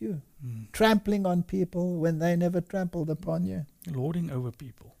used you, trampling on people when they never trampled upon you, Lording over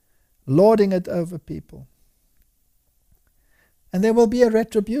people. lording it over people. And there will be a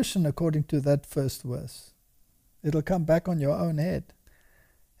retribution according to that first verse. It'll come back on your own head.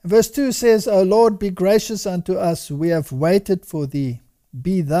 Verse 2 says, O Lord, be gracious unto us. We have waited for thee.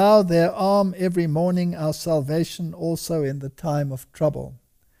 Be thou their arm every morning, our salvation also in the time of trouble.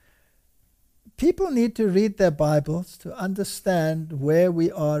 People need to read their Bibles to understand where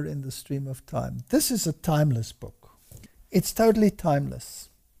we are in the stream of time. This is a timeless book. It's totally timeless.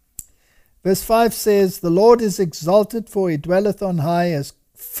 Verse 5 says, The Lord is exalted, for he dwelleth on high, has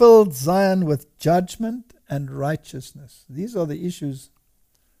filled Zion with judgment and righteousness. These are the issues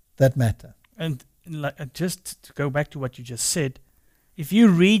that matter. And just to go back to what you just said, if you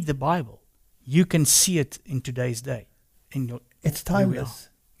read the Bible, you can see it in today's day. It's timeless.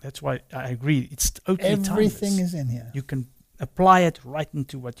 That's why I agree. It's totally Everything timeless. is in here. You can apply it right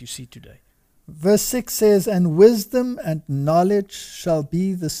into what you see today. Verse 6 says, And wisdom and knowledge shall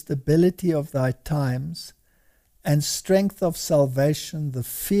be the stability of thy times, and strength of salvation. The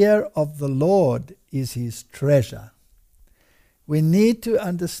fear of the Lord is his treasure. We need to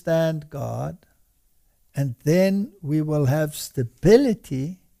understand God, and then we will have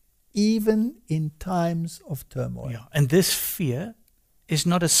stability even in times of turmoil. Yeah. And this fear is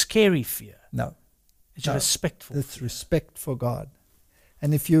not a scary fear. No. It's a respectful It's fear. respect for God.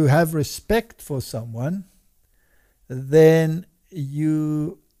 And if you have respect for someone, then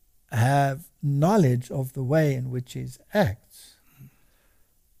you have knowledge of the way in which he acts.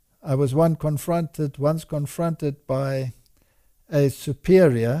 I was once confronted by a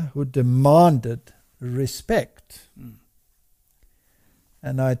superior who demanded respect.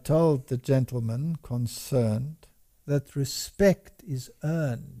 And I told the gentleman concerned that respect is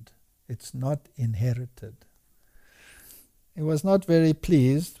earned, it's not inherited. He was not very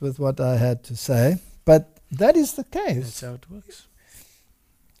pleased with what I had to say, but that is the case. That's how it works.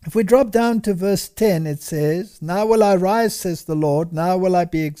 If we drop down to verse 10, it says, Now will I rise, says the Lord, now will I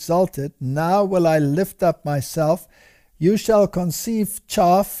be exalted, now will I lift up myself. You shall conceive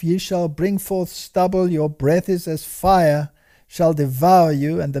chaff, ye shall bring forth stubble, your breath is as fire, shall devour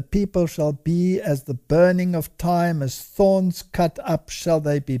you, and the people shall be as the burning of time, as thorns cut up shall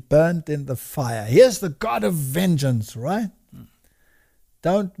they be burnt in the fire. Here's the God of vengeance, right?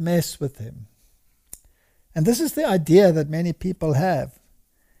 Don't mess with him. And this is the idea that many people have.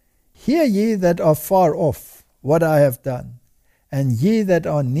 Hear ye that are far off what I have done, and ye that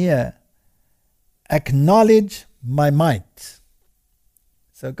are near, acknowledge my might.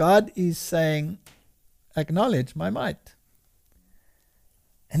 So God is saying, acknowledge my might.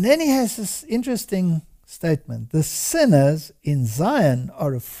 And then he has this interesting statement. The sinners in Zion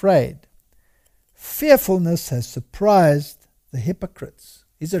are afraid. Fearfulness has surprised the hypocrites.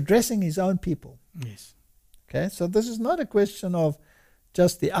 He's addressing his own people. Yes. Okay, so this is not a question of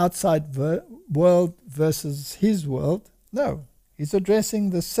just the outside world versus his world. No, he's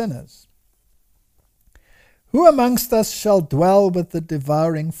addressing the sinners. Who amongst us shall dwell with the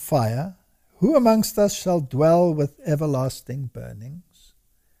devouring fire? Who amongst us shall dwell with everlasting burnings?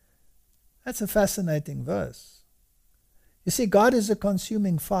 That's a fascinating verse. You see, God is a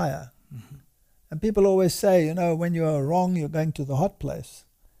consuming fire. Mm-hmm. And people always say, you know, when you are wrong, you're going to the hot place.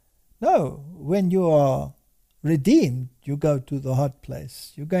 No, when you are redeemed, you go to the hot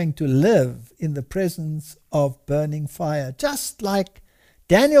place. You're going to live in the presence of burning fire, just like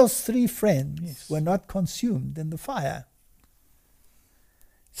Daniel's 3 friends were not consumed in the fire.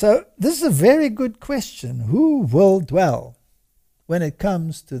 So this is a very good question. Who will dwell when it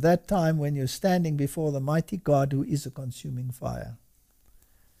comes to that time when you're standing before the mighty God who is a consuming fire?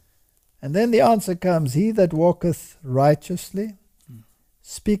 And then the answer comes, he that walketh righteously,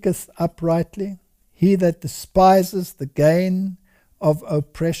 speaketh uprightly, he that despises the gain of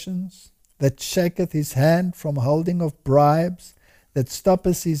oppressions, that shaketh his hand from holding of bribes, that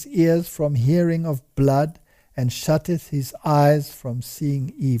stoppeth his ears from hearing of blood, and shutteth his eyes from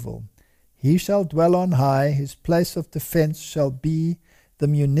seeing evil. He shall dwell on high, his place of defense shall be the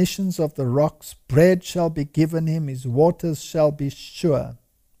munitions of the rocks. Bread shall be given him, his waters shall be sure.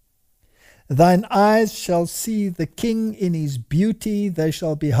 Thine eyes shall see the king in his beauty, they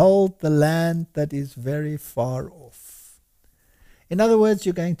shall behold the land that is very far off. In other words,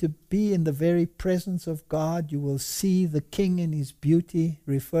 you're going to be in the very presence of God. You will see the king in his beauty,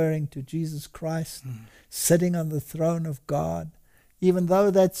 referring to Jesus Christ, sitting on the throne of God. Even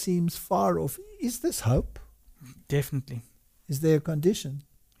though that seems far off, is this hope? Definitely. Is there a condition?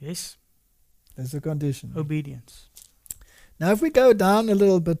 Yes. There's a condition. Obedience. Now, if we go down a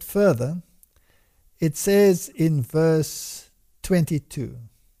little bit further, it says in verse 22,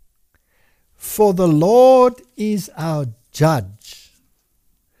 For the Lord is our judge.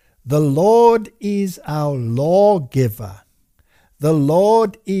 The Lord is our lawgiver. The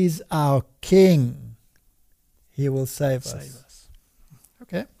Lord is our king. He will save us. us.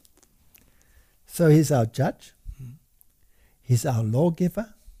 Okay. So he's our judge, he's our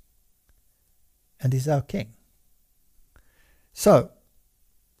lawgiver, and he's our king. So,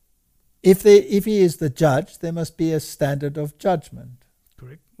 if he is the judge, there must be a standard of judgment.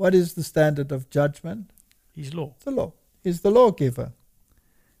 Correct. What is the standard of judgment? His law. The law. He's the lawgiver.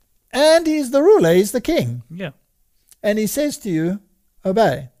 And he's the ruler, he's the king. Yeah. And he says to you,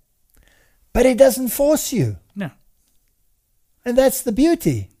 obey. But he doesn't force you. No. And that's the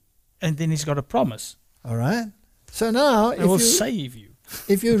beauty. And then he's got a promise. All right? So now, I will save you.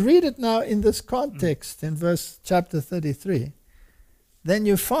 if you read it now in this context, in chapter 33, then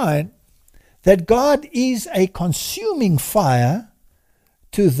you find that God is a consuming fire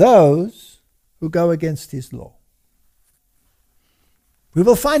to those who go against his law. We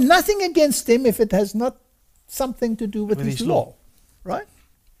will find nothing against him if it has not something to do with his law. Right?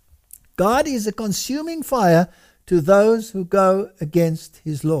 God is a consuming fire to those who go against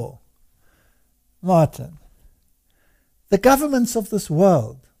his law. Martin, the governments of this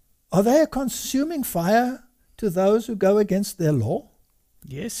world, are they a consuming fire to those who go against their law?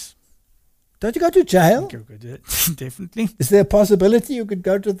 Yes. Don't you go to jail? Definitely. Is there a possibility you could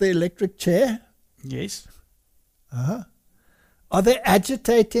go to the electric chair? Yes. Uh-huh. Are they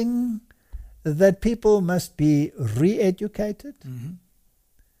agitating that people must be re-educated? Mm-hmm.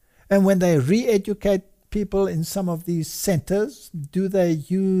 And when they re-educate people in some of these centers, do they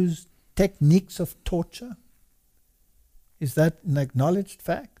use techniques of torture? Is that an acknowledged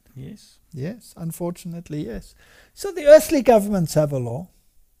fact? Yes. Yes, unfortunately, yes. So the earthly governments have a law,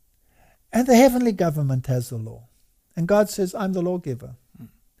 and the heavenly government has a law. And God says, I'm the lawgiver,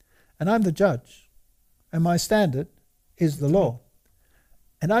 and I'm the judge, and my standard is the law,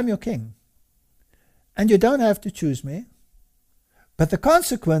 and I'm your king. And you don't have to choose me, but the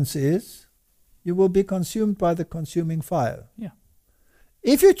consequence is you will be consumed by the consuming fire. Yeah.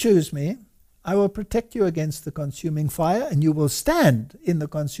 If you choose me, I will protect you against the consuming fire, and you will stand in the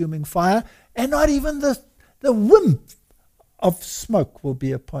consuming fire, and not even the whim of smoke will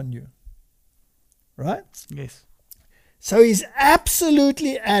be upon you. Right? Yes. So he's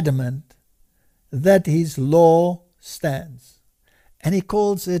absolutely adamant that his law stands. And he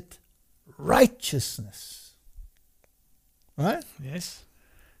calls it righteousness. Right? Yes.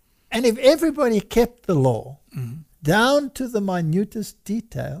 And if everybody kept the law Mm-hmm. down to the minutest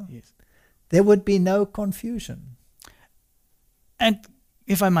detail, Yes. there would be no confusion. And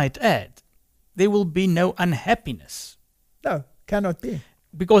if I might add, there will be no unhappiness. No, cannot be.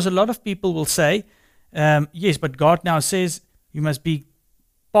 Because a lot of people will say, yes, but God now says you must be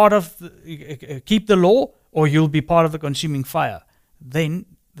part of, keep the law, or you'll be part of the consuming fire. Then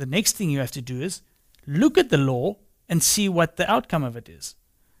the next thing you have to do is look at the law and see what the outcome of it is.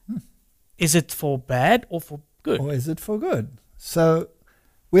 Is it for bad or for good? Or is it for good? So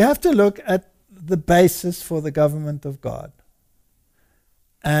we have to look at the basis for the government of God.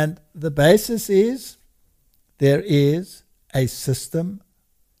 And the basis is there is a system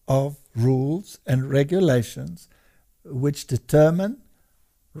of rules and regulations which determine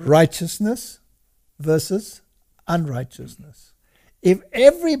righteousness versus unrighteousness. If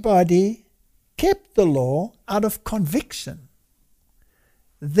everybody kept the law out of conviction,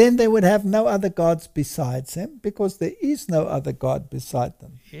 then they would have no other gods besides him, because there is no other God beside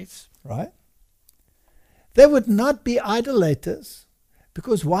them. Yes. Right? They would not be idolaters,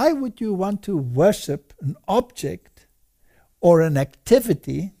 because why would you want to worship an object or an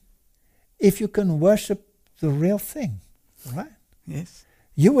activity if you can worship the real thing? Right? Yes.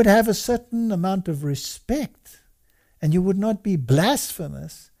 You would have a certain amount of respect, and you would not be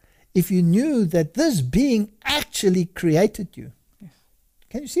blasphemous if you knew that this being actually created you. Yes.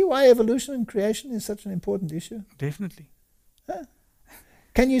 Can you see why evolution and creation is such an important issue? Definitely. Huh?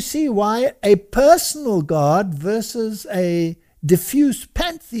 Can you see why a personal God versus a diffuse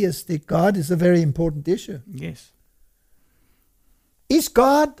pantheistic God is a very important issue? Yes. Is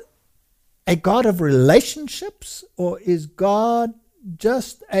God a God of relationships, or is God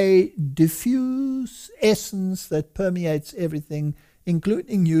just a diffuse essence that permeates everything,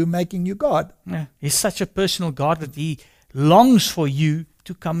 including you, making you God? Yeah. He's such a personal God that he longs for you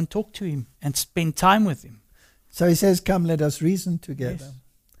to come and talk to him and spend time with him. So he says, come, let us reason together. Yes.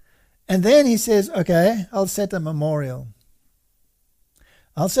 And then he says, okay, I'll set a memorial.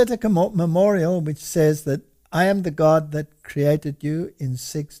 I'll set a memorial which says that I am the God that created you in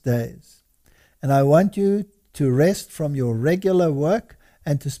 6 days. And I want you to rest from your regular work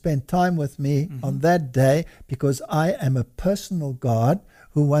and to spend time with me on that day, because I am a personal God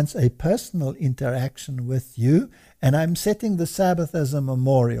who wants a personal interaction with you, and I'm setting the Sabbath as a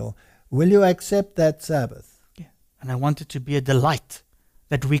memorial. Will you accept that Sabbath? Yeah. And I want it to be a delight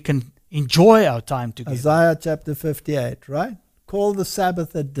that we can enjoy our time together. Isaiah chapter 58, right? Call the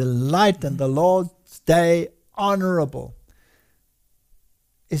Sabbath a delight and the Lord's day honorable.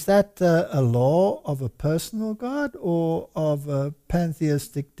 Is that a law of a personal God or of a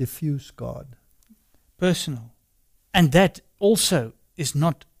pantheistic diffuse God? Personal. And that also is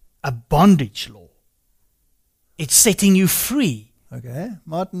not a bondage law. It's setting you free. Okay.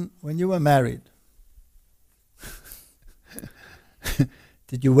 Martin, when you were married,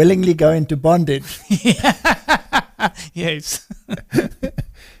 did you willingly go into bondage? Yes.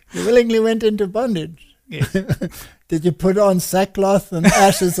 You willingly went into bondage? Yes. Did you put on sackcloth and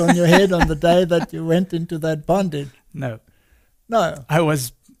ashes on your head on the day that you went into that bondage? No. No. I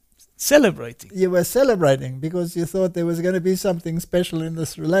was celebrating. You were celebrating because you thought there was going to be something special in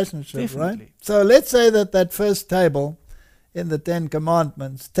this relationship, Definitely. right? So let's say that first table in the Ten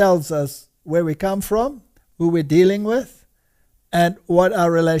Commandments tells us where we come from, who we're dealing with, and what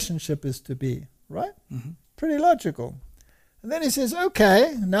our relationship is to be, right? Mm-hmm. Pretty logical. And then he says,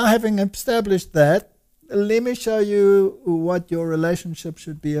 okay, now having established that, let me show you what your relationship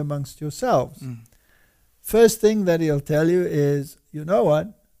should be amongst yourselves. Mm. First thing that he'll tell you is, you know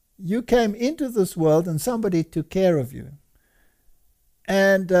what? You came into this world and somebody took care of you.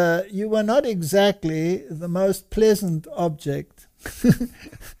 And you were not exactly the most pleasant object.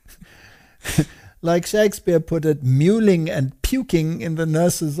 Like Shakespeare put it, mewling and puking in the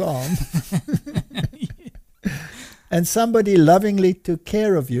nurse's arm. And somebody lovingly took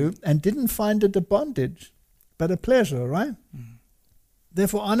care of you and didn't find it a bondage, but a pleasure, right? Mm.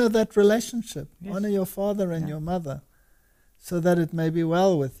 Therefore, honor that relationship. Yes. Honor your father and your mother so that it may be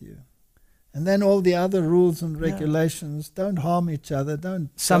well with you. And then all the other rules and regulations, don't harm each other. Don't.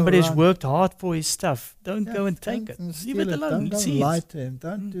 Somebody's worked hard for his stuff. Don't go and take it. Leave Leave it alone. Don't See lie it. to him.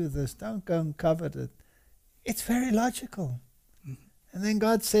 Don't do this. Don't go and covet it. It's very logical. And then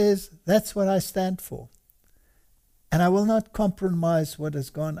God says, that's what I stand for. And I will not compromise what has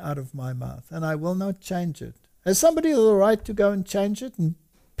gone out of my mouth. And I will not change it. Has somebody the right to go and change it and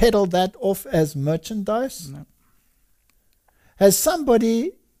peddle that off as merchandise? No. Has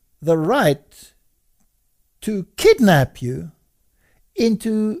somebody the right to kidnap you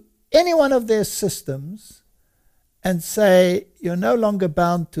into any one of their systems and say, you're no longer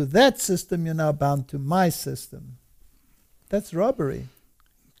bound to that system, you're now bound to my system? That's robbery.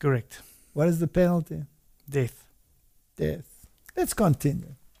 Correct. What is the penalty? Death. Death. Let's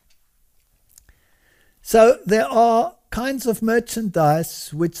continue. So there are kinds of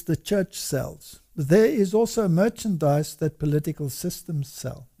merchandise which the church sells. There is also merchandise that political systems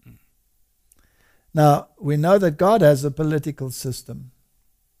sell. Now, we know that God has a political system,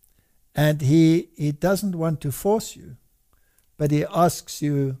 and he doesn't want to force you, but he asks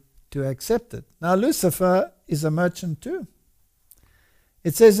you to accept it. Now, Lucifer is a merchant too.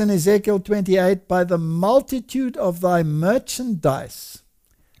 It says in Ezekiel 28, by the multitude of thy merchandise,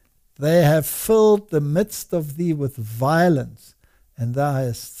 they have filled the midst of thee with violence, and thou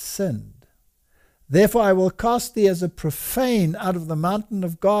hast sinned. Therefore I will cast thee as a profane out of the mountain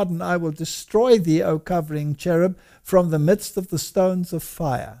of God, and I will destroy thee, O covering cherub, from the midst of the stones of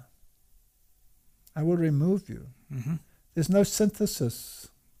fire. I will remove you. Mm-hmm. There's no synthesis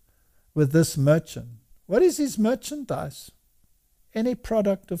with this merchant. What is his merchandise? Any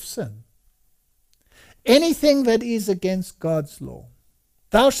product of sin. Anything that is against God's law.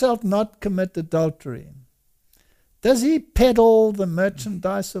 Thou shalt not commit adultery. Does he peddle the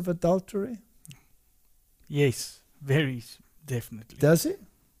merchandise of adultery? Yes, very definitely. Does he?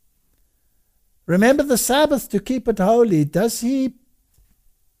 Remember the Sabbath to keep it holy. Does he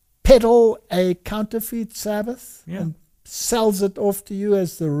peddle a counterfeit Sabbath and sells it off to you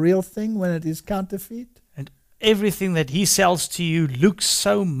as the real thing when it is counterfeit? And everything that he sells to you looks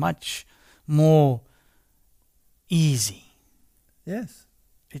so much more easy. Yes.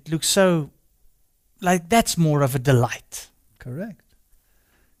 It looks so like that's more of a delight. Correct.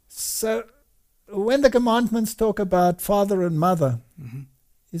 So when the commandments talk about father and mother,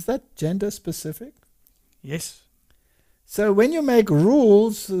 is that gender specific? Yes. So when you make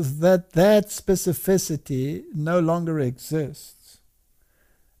rules that specificity no longer exists,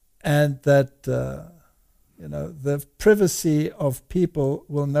 and that the privacy of people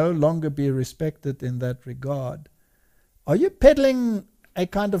will no longer be respected in that regard, are you peddling a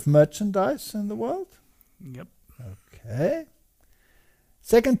kind of merchandise in the world? Yep. Okay.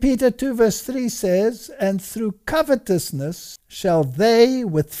 2 Peter 2 verse 3 says, and through covetousness shall they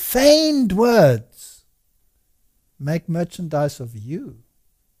with feigned words make merchandise of you,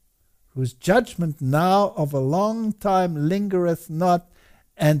 whose judgment now of a long time lingereth not,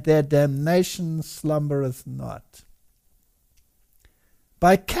 and their damnation slumbereth not.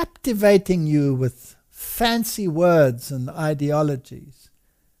 by captivating you with fancy words and ideologies,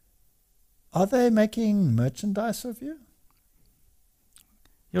 are they making merchandise of you?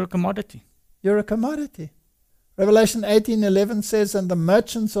 You're a commodity. You're a commodity. Revelation 18:11 says, "And the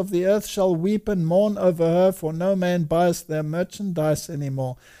merchants of the earth shall weep and mourn over her, for no man buys their merchandise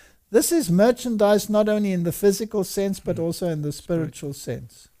anymore." This is merchandise not only in the physical sense, but also in the spiritual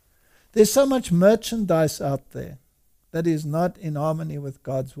sense. There's so much merchandise out there that is not in harmony with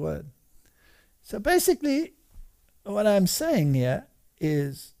God's word. So basically, what I'm saying here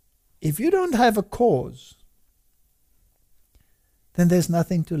is, if you don't have a cause, then there's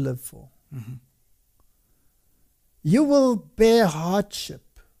nothing to live for. Mm-hmm. You will bear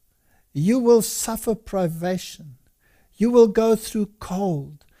hardship. You will suffer privation. You will go through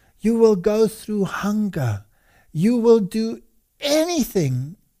cold. You will go through hunger. You will do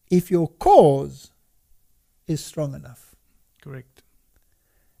anything if your cause is strong enough. Correct.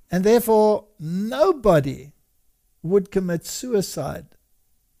 And therefore, nobody would commit suicide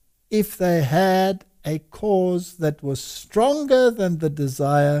if they had a cause that was stronger than the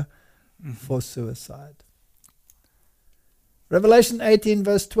desire for suicide. Revelation 18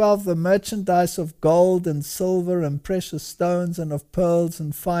 verse 12, "The merchandise of gold and silver and precious stones and of pearls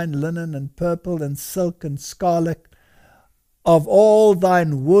and fine linen and purple and silk and scarlet, of all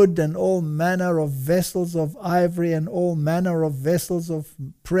thine wood and all manner of vessels of ivory and all manner of vessels of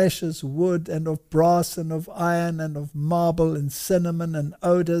precious wood and of brass and of iron and of marble and cinnamon and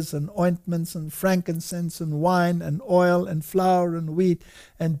odors and ointments and frankincense and wine and oil and flour and wheat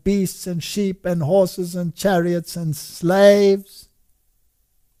and beasts and sheep and horses and chariots and slaves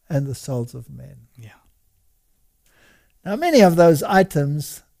and the souls of men." Yeah. Now many of those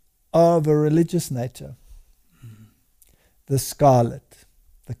items are of a religious nature. The scarlet,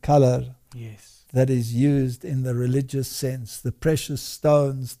 the color Yes. that is used in the religious sense, the precious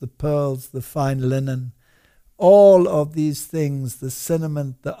stones, the pearls, the fine linen, all of these things, the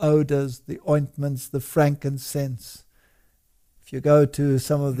cinnamon, the odors, the ointments, the frankincense. If you go to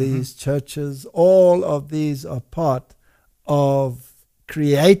some of these churches, all of these are part of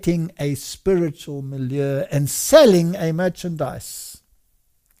creating a spiritual milieu and selling a merchandise,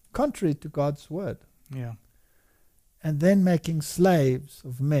 contrary to God's word. Yeah. And then making slaves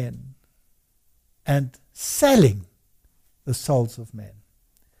of men and selling the souls of men.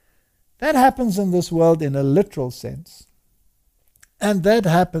 That happens in this world in a literal sense, and that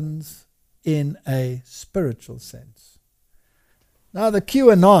happens in a spiritual sense. Now, the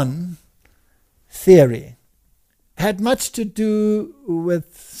QAnon theory had much to do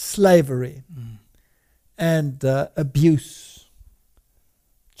with slavery and abuse,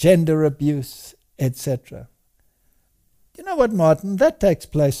 gender abuse, etc. You know what, Martin? That takes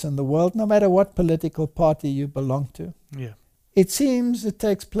place in the world, no matter what political party you belong to. Yeah. It seems it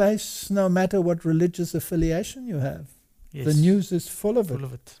takes place no matter what religious affiliation you have. Yes. The news is full of Full it.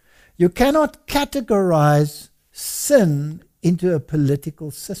 of it. You cannot categorize sin into a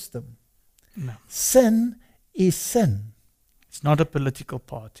political system. No. Sin is sin. It's not a political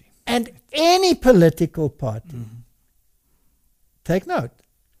party. And any political party, take note,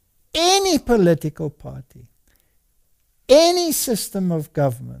 any political party, any system of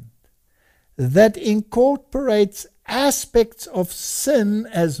government that incorporates aspects of sin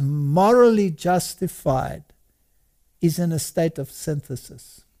as morally justified is in a state of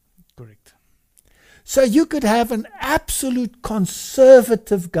synthesis. Correct. So you could have an absolute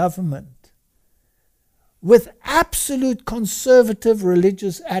conservative government with absolute conservative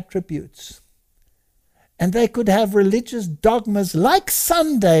religious attributes. And they could have religious dogmas like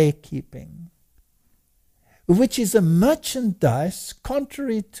Sunday keeping, which is a merchandise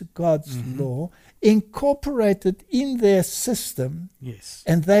contrary to God's law, incorporated in their system, Yes.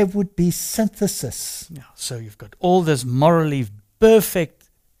 and they would be synthesis. Yeah. So you've got all this morally perfect,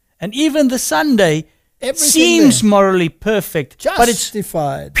 and even the Sunday Everything seems there. morally perfect, but it's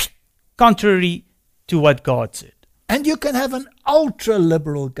Justified. contrary to what God said. And you can have an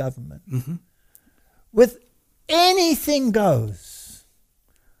ultra-liberal government with anything goes,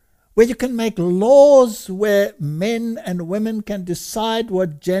 where you can make laws where men and women can decide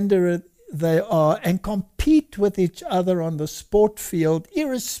what gender they are and compete with each other on the sport field,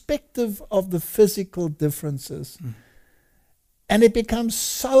 irrespective of the physical differences. And it becomes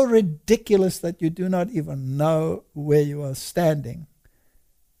so ridiculous that you do not even know where you are standing.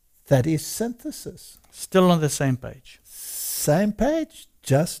 That is synthesis. Still on the same page. Same page,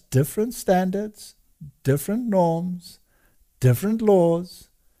 just different standards, different norms, different laws,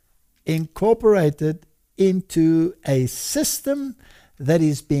 incorporated into a system that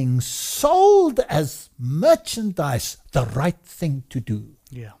is being sold as merchandise, the right thing to do.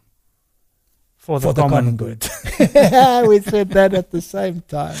 Yeah. For the common good. We said that at the same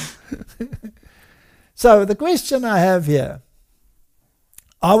time. So the question I have here,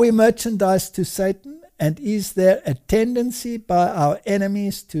 are we merchandise to Satan, and is there a tendency by our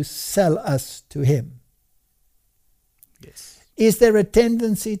enemies to sell us to him? Yes. Is there a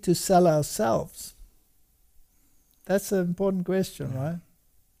tendency to sell ourselves? That's an important question, right?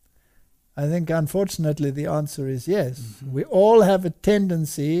 I think, unfortunately, the answer is yes. Mm-hmm. We all have a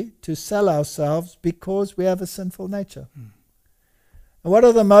tendency to sell ourselves because we have a sinful nature. And what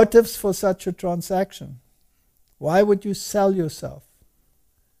are the motives for such a transaction? Why would you sell yourself?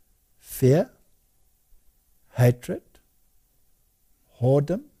 Fear, hatred,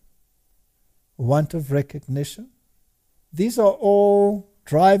 whoredom, want of recognition. These are all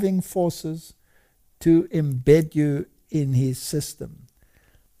driving forces to embed you in his system.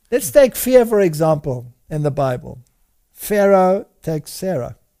 Let's take fear, for example, in the Bible. Pharaoh takes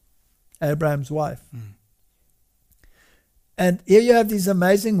Sarah, Abraham's wife. And here you have these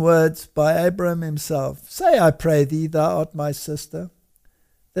amazing words by Abraham himself. Say, I pray thee, thou art my sister,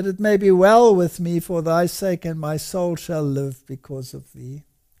 that it may be well with me for thy sake, and my soul shall live because of thee.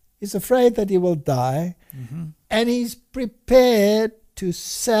 He's afraid that he will die, and he's prepared to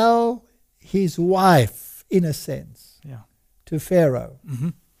sell his wife, in a sense, to Pharaoh.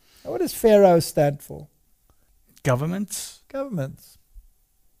 Now, what does Pharaoh stand for? Governments. Governments.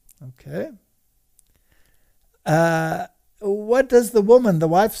 Okay. What does the woman, the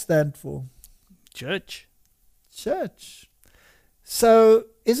wife, stand for? Church. Church. So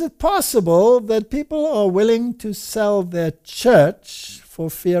is it possible that people are willing to sell their church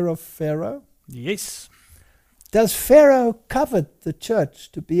for fear of Pharaoh? Yes. Does Pharaoh covet the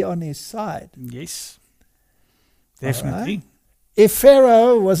church to be on his side? Yes. Definitely. Right. If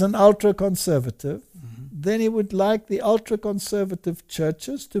Pharaoh was an ultra-conservative, then he would like the ultra-conservative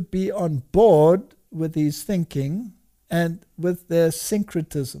churches to be on board with his thinking and with their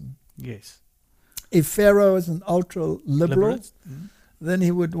syncretism. Yes. If Pharaoh is an ultra-liberal, then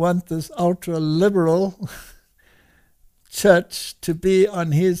he would want this ultra-liberal church to be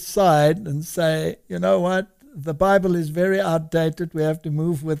on his side and say, you know what, the Bible is very outdated, we have to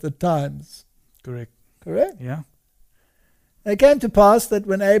move with the times. Correct. Correct? Yeah. It came to pass that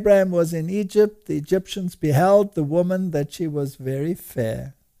when Abraham was in Egypt, the Egyptians beheld the woman that she was very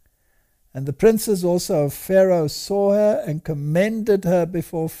fair. And the princes also of Pharaoh saw her and commended her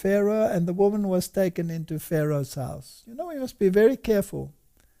before Pharaoh, and the woman was taken into Pharaoh's house. You know, we must be very careful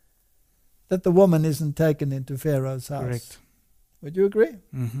that the woman isn't taken into Pharaoh's house. Correct. Would you agree?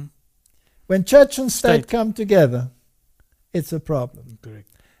 When church and state come together, it's a problem. Correct.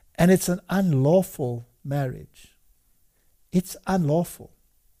 And it's an unlawful marriage. It's unlawful.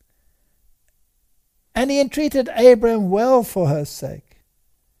 And he entreated Abraham well for her sake.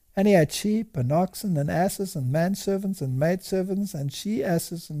 And he had sheep and oxen and asses and manservants and maidservants and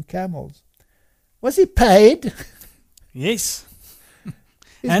she-asses and camels. Was he paid? Yes.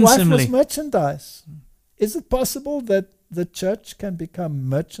 His wife was merchandise. Is it possible that the church can become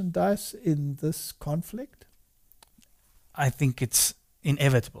merchandise in this conflict? I think it's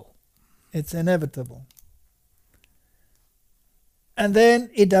inevitable. It's inevitable. And then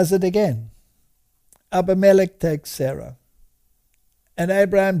he does it again. Abimelech takes Sarah. And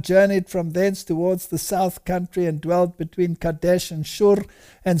Abraham journeyed from thence towards the south country and dwelt between Kadesh and Shur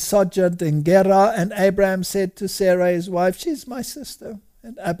and sojourned in Gerar. And Abraham said to Sarah his wife, she's my sister.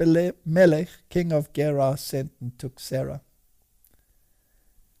 And Abimelech, king of Gerar, sent and took Sarah.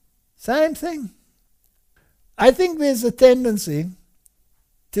 Same thing. I think there's a tendency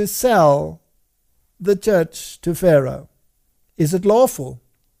to sell the church to Pharaoh. Is it lawful?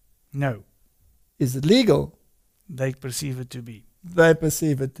 No. Is it legal? They perceive it to be. They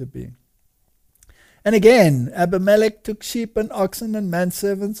perceive it to be. And again, Abimelech took sheep and oxen and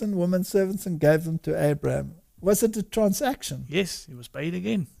manservants and womenservants and gave them to Abraham. Was it a transaction? Yes, he was paid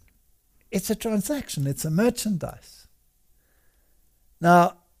again. It's a transaction. It's a merchandise.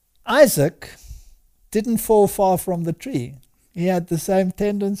 Now, Isaac didn't fall far from the tree. He had the same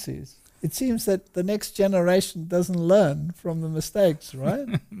tendencies. It seems that the next generation doesn't learn from the mistakes, right?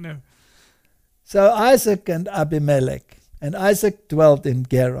 No. So Isaac and Abimelech, and Isaac dwelt in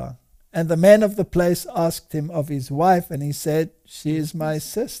Gerar. And the men of the place asked him of his wife, and he said, she is my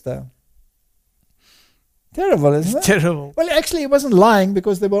sister. Terrible, isn't it? Terrible. Well, actually, he wasn't lying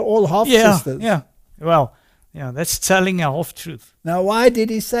because they were all half-sisters. Yeah. Well, that's telling a half-truth. Now, why did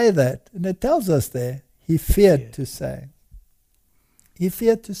he say that? And it tells us there, he feared to say. He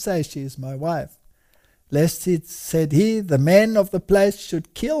feared to say, she is my wife. lest it, said he, the men of the place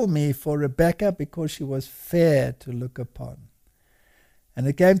should kill me for Rebekah, because she was fair to look upon. And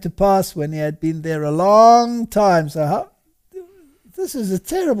it came to pass, when he had been there a long time. So this is a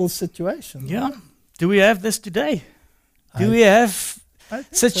terrible situation. Yeah. Do we have this today? Do we I have think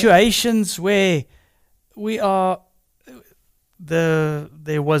situations where we are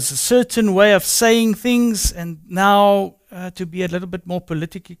there was a certain way of saying things, and now to be a little bit more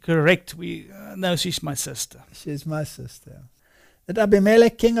politically correct, no, she's my sister. She's my sister. That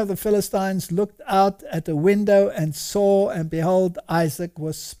Abimelech, king of the Philistines, looked out at a window and saw, and behold, Isaac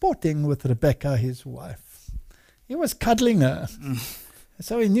was sporting with Rebekah, his wife. He was cuddling her.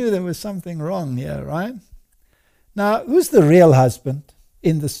 So he knew there was something wrong here, right? Now, who's the real husband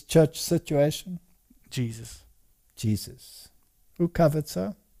in this church situation? Jesus. Jesus. Who covets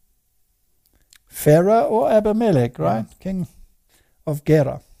her? Pharaoh or Abimelech, right? King of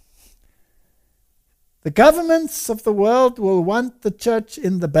Gerar. The governments of the world will want the church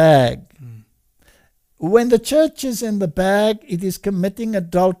in the bag. When the church is in the bag, it is committing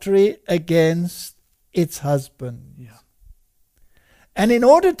adultery against its husband. Yeah. And in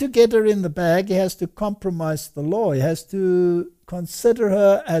order to get her in the bag, he has to compromise the law. He has to consider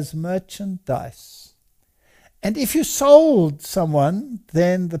her as merchandise. And if you sold someone,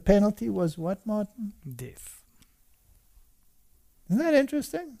 then the penalty was what, Martin? Death. Isn't that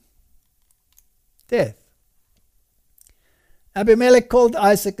interesting? Death. Abimelech called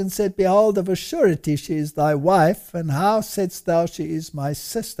Isaac and said, behold, of a surety she is thy wife, and how saidst thou she is my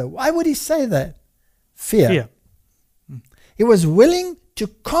sister? Why would he say that? Fear. He was willing to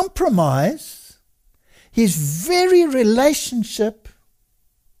compromise his very relationship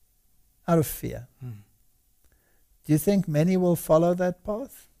out of fear. Do you think many will follow that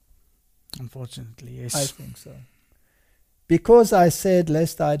path? Unfortunately, yes. I think so. Because I said,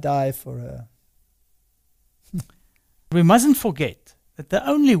 lest I die for her. We mustn't forget that the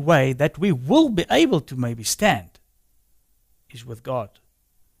only way that we will be able to maybe stand is with God.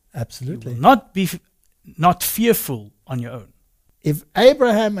 Absolutely. You will not be not fearful on your own. If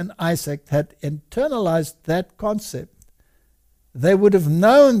Abraham and Isaac had internalized that concept, they would have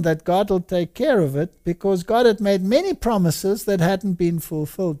known that God will take care of it, because God had made many promises that hadn't been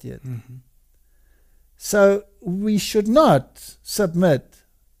fulfilled yet. So we should not submit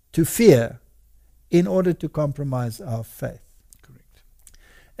to fear in order to compromise our faith. Correct.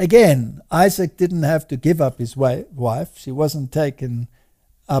 Again, Isaac didn't have to give up his wife. She wasn't taken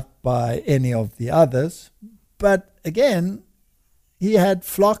up by any of the others. But again, he had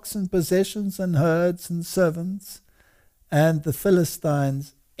flocks and possessions and herds and servants, and the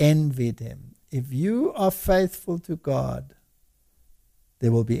Philistines envied him. If you are faithful to God,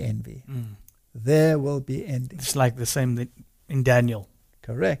 there will be envy. There will be envy. It's like the same in Daniel.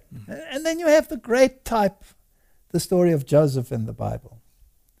 Correct. And then you have the great type, the story of Joseph in the Bible.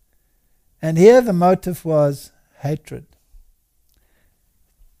 And here the motive was hatred.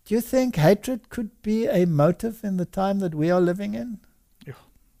 Do you think hatred could be a motive in the time that we are living in?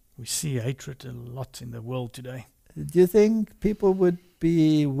 We see hatred a lot in the world today. Do you think people would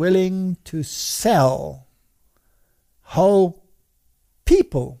be willing to sell whole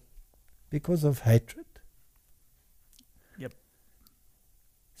people because of hatred? Yep.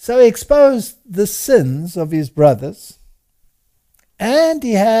 So he exposed the sins of his brothers, and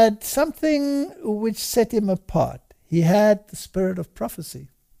he had something which set him apart. He had the spirit of prophecy,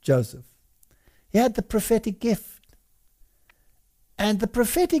 Joseph. He had the prophetic gift. And the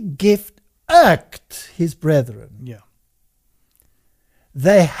prophetic gift irked his brethren. Yeah.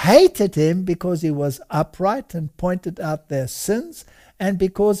 They hated him because he was upright and pointed out their sins, and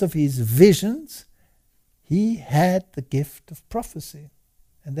because of his visions. He had the gift of prophecy,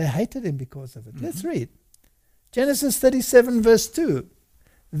 and they hated him because of it. Let's read. Genesis 37 verse 2.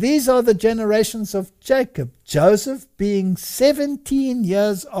 These are the generations of Jacob, Joseph being 17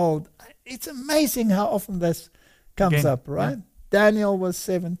 years old. It's amazing how often this comes up, right? Yeah. Daniel was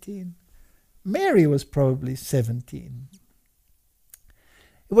 17. Mary was probably 17.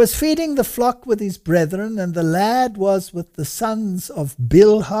 He was feeding the flock with his brethren, and the lad was with the sons of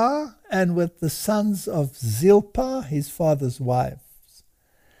Bilhah and with the sons of Zilpah, his father's wives.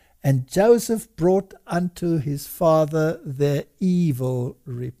 And Joseph brought unto his father their evil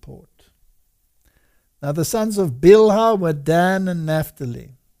report. Now the sons of Bilhah were Dan and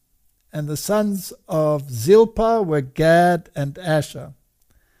Naphtali, and the sons of Zilpah were Gad and Asher.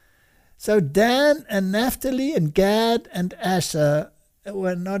 So Dan and Naphtali and Gad and Asher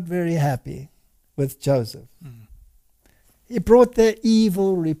were not very happy with Joseph. He brought their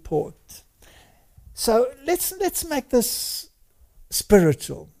evil report. So let's make this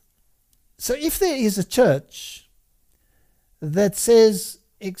spiritual. So if there is a church that says,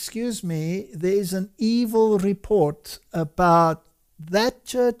 excuse me, there is an evil report about that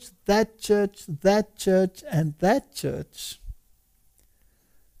church, that church, that church, and that church,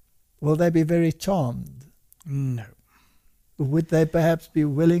 will they be very charmed? No. Would they perhaps be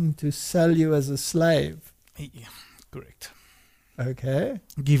willing to sell you as a slave? Yeah, correct. Okay.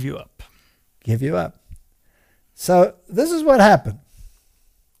 Give you up. Give you up. So this is what happened.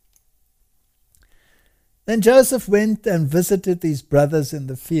 Then Joseph went and visited his brothers in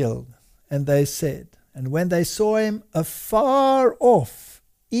the field, and they said, and when they saw him afar off,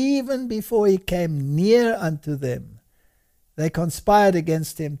 even before he came near unto them, they conspired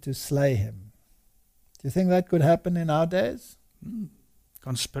against him to slay him. Do you think that could happen in our days?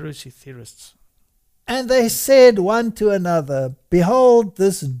 Conspiracy theorists. And they said one to another, behold,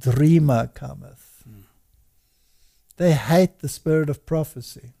 this dreamer cometh. They hate the spirit of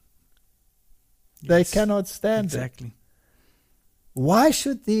prophecy. They Yes, cannot stand it. exactly. Why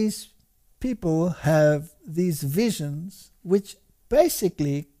should these people have these visions which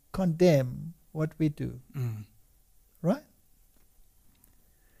basically condemn what we do? Right?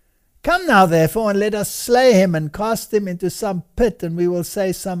 Come now, therefore, and let us slay him and cast him into some pit, and we will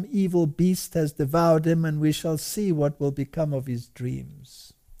say some evil beast has devoured him, and we shall see what will become of his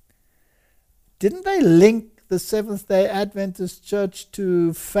dreams. Didn't they link the Seventh-day Adventist Church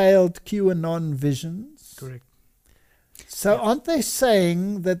to failed QAnon visions? Correct. So aren't they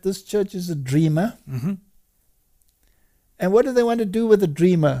saying that this church is a dreamer? Mm-hmm. And what do they want to do with a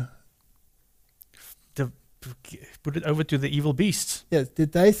dreamer? Put it over to the evil beasts. Yes.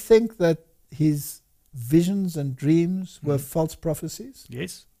 Did they think that his visions and dreams were false prophecies?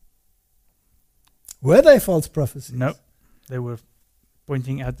 Yes. Were they false prophecies? No. They were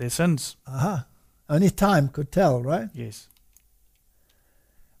pointing out their sins. Aha. Only time could tell, right? Yes.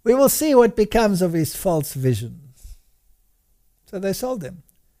 We will see what becomes of his false visions. So they sold him.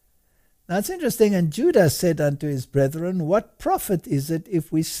 Now it's interesting. And Judah said unto his brethren, what profit is it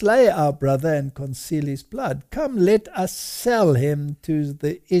if we slay our brother and conceal his blood? Come, let us sell him to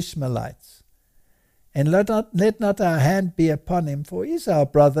the Ishmaelites. And let not our hand be upon him, for he is our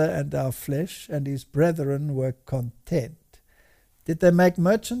brother and our flesh, and his brethren were content. Did they make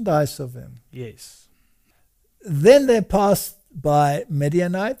merchandise of him? Yes. Then they passed by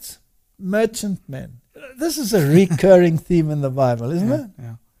Midianites, merchantmen. This is a recurring theme in the Bible, isn't it?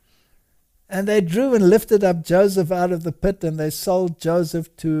 Yeah. And they drew and lifted up Joseph out of the pit, and they sold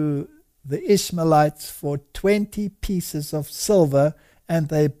Joseph to the Ishmaelites for 20 pieces of silver, and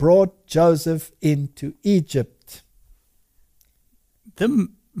they brought Joseph into Egypt. The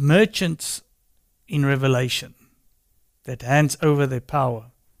merchants in Revelation that hands over their power,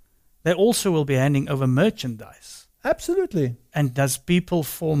 they also will be handing over merchandise. Absolutely. And does people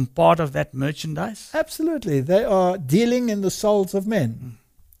form part of that merchandise? Absolutely. They are dealing in the souls of men.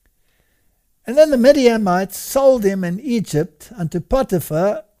 And then the Midianites sold him in Egypt unto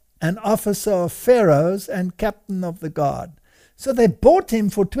Potiphar, an officer of Pharaoh's and captain of the guard. So they bought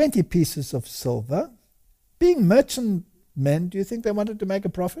him for 20 pieces of silver. Being merchantmen, do you think they wanted to make a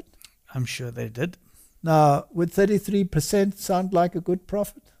profit? I'm sure they did. Now, would 33% sound like a good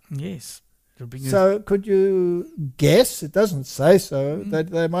profit? Yes. So could you guess, it doesn't say so, that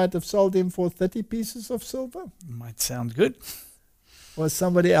they might have sold him for 30 pieces of silver? Might sound good. Was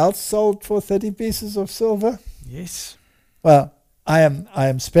somebody else sold for 30 pieces of silver? Yes. Well, I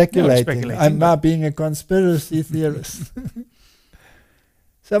am speculating. I'm now being a conspiracy theorist.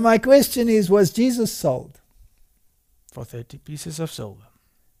 So my question is, was Jesus sold? For 30 pieces of silver.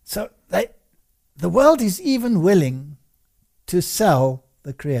 So the world is even willing to sell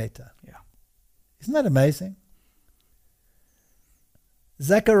the Creator. Yeah. Isn't that amazing?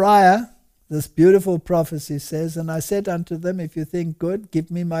 Zechariah, this beautiful prophecy says, and I said unto them, if you think good, give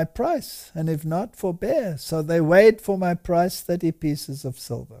me my price, and if not, forbear. So they weighed for my price 30 pieces of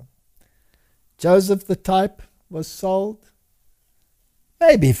silver. Joseph the type was sold,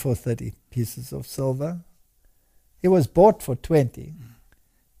 maybe for 30 pieces of silver. He was bought for 20.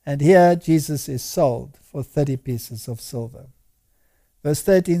 And here Jesus is sold for 30 pieces of silver. Verse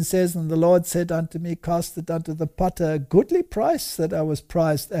 13 says, and the Lord said unto me, cast it unto the potter a goodly price that I was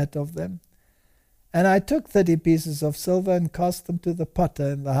prized at of them. And I took 30 pieces of silver and cast them to the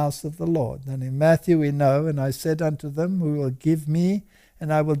potter in the house of the Lord. And in Matthew we know, and I said unto them, who will give me,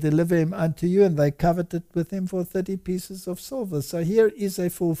 and I will deliver him unto you. And they coveted with him for 30 pieces of silver. So here is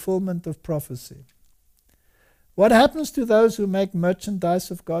a fulfillment of prophecy. What happens to those who make merchandise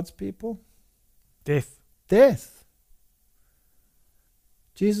of God's people? Death. Death.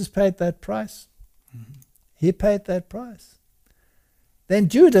 Jesus paid that price. He paid that price. Then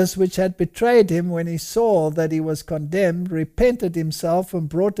Judas, which had betrayed him, when he saw that he was condemned, repented himself and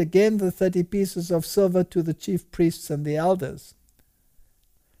brought again the 30 pieces of silver to the chief priests and the elders.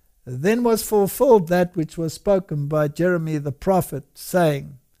 Then was fulfilled that which was spoken by Jeremy the prophet,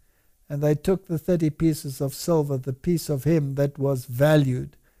 saying, And they took the 30 pieces of silver, the piece of him that was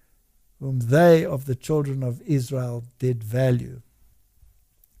valued, whom they of the children of Israel did value.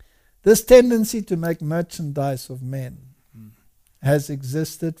 This tendency to make merchandise of men has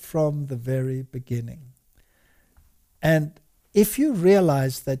existed from the very beginning. And if you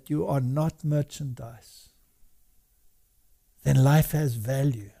realize that you are not merchandise, then life has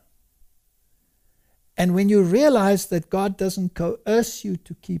value. And when you realize that God doesn't coerce you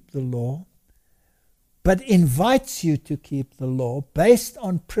to keep the law, but invites you to keep the law based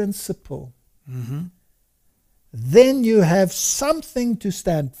on principle, then you have something to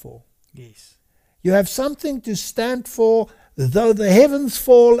stand for. Yes. You have something to stand for. Though the heavens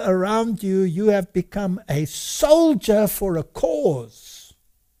fall around you, you have become a soldier for a cause.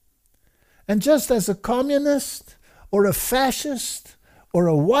 And just as a communist or a fascist or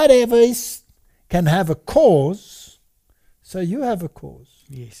a whateverist can have a cause, so you have a cause.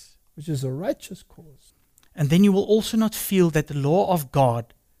 Yes. Which is a righteous cause. And then you will also not feel that the law of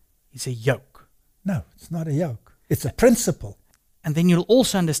God is a yoke. No, it's not a yoke. It's a principle. And then you'll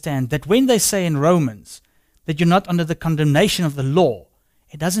also understand that when they say in Romans that you're not under the condemnation of the law,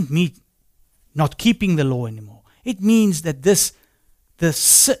 it doesn't mean not keeping the law anymore. It means that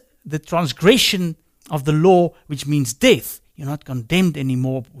the transgression of the law, which means death, you're not condemned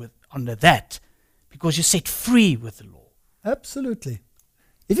anymore under that, because you're set free with the law. Absolutely.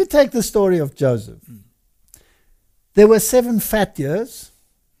 If you take the story of Joseph, there were 7 fat years,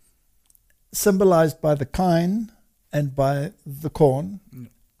 symbolized by the kine and by the corn,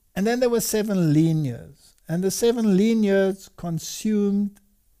 and then there were 7 lean years. And the 7 lean years consumed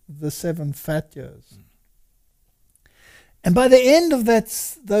the 7 fat years. And by the end of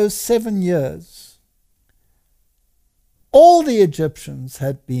those 7 years, all the Egyptians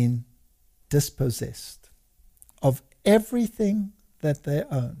had been dispossessed of everything that they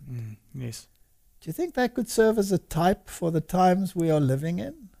owned. Yes. Do you think that could serve as a type for the times we are living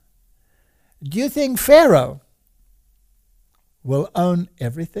in? Do you think Pharaoh will own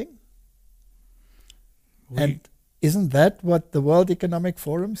everything? And isn't that what the World Economic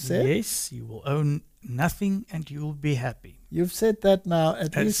Forum said? Yes, you will own nothing and you will be happy. You've said that now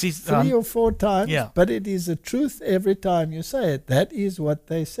at least 3 or 4 times, but it is a truth every time you say it. That is what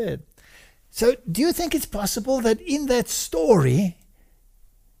they said. So do you think it's possible that in that story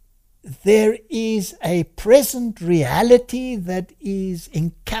there is a present reality that is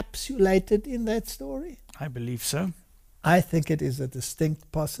encapsulated in that story? I believe so. I think it is a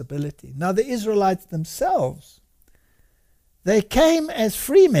distinct possibility. Now, the Israelites themselves, they came as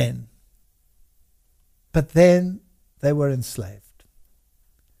free men, but then they were enslaved.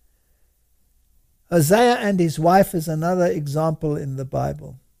 Hosea and his wife is another example in the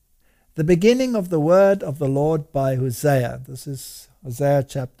Bible. The beginning of the word of the Lord by Hosea. This is Hosea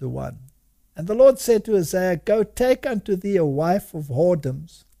chapter 1. And the Lord said to Hosea, Go take unto thee a wife of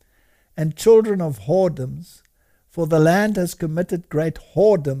whoredoms, and children of whoredoms, for the land has committed great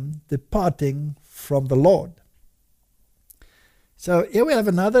whoredom, departing from the Lord. So here we have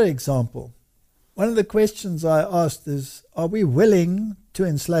another example. One of the questions I asked is, are we willing to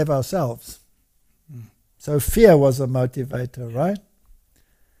enslave ourselves? So fear was a motivator, right?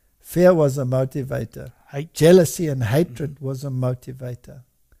 Fear was a motivator. Jealousy and hatred was a motivator.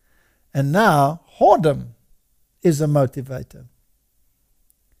 And now whoredom is a motivator.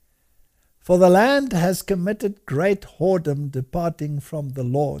 For the land has committed great whoredom, departing from the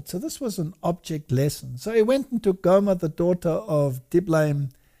Lord. So this was an object lesson. So he went and took Gomer, the daughter of Diblaim,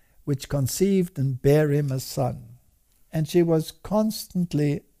 which conceived and bare him a son. And she was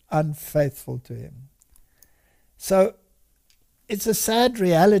constantly unfaithful to him. So it's a sad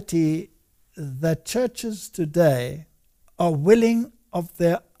reality that churches today are willing of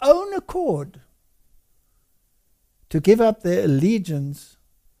their own accord to give up their allegiance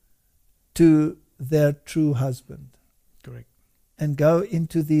to their true husband. Correct. And go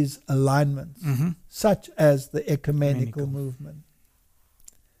into these alignments, such as the ecumenical movement.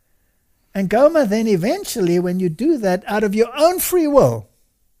 And Gomer then eventually, when you do that out of your own free will,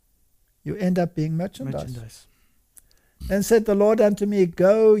 you end up being merchandise. Then said the Lord unto me,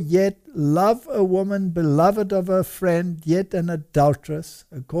 Go, yet love a woman beloved of her friend, yet an adulteress,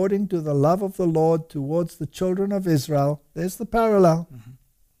 according to the love of the Lord towards the children of Israel. There's the parallel.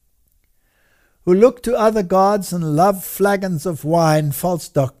 Who look to other gods and love flagons of wine, false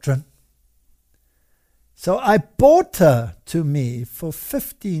doctrine. So I bought her to me for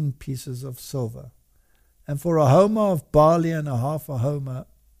 15 pieces of silver, and for a homer of barley and a half a homer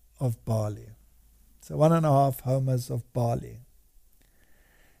of barley. So 1.5 homers of barley.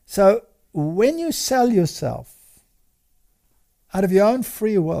 So when you sell yourself out of your own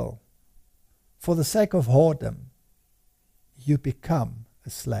free will for the sake of whoredom, you become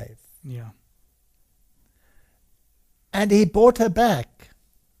a slave. Yeah. And he bought her back.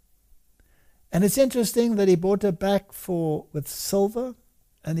 And it's interesting that he bought her back with silver,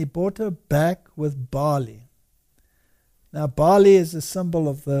 and he bought her back with barley. Now, barley is a symbol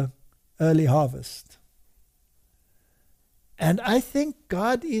of the early harvest. And I think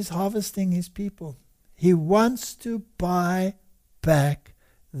God is harvesting his people. He wants to buy back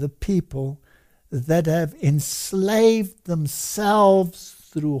the people that have enslaved themselves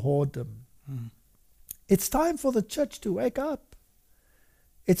through whoredom. It's time for the church to wake up.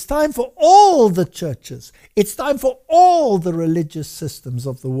 It's time for all the churches. It's time for all the religious systems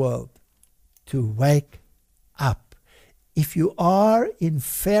of the world to wake up. If you are in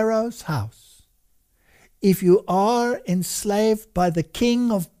Pharaoh's house, if you are enslaved by the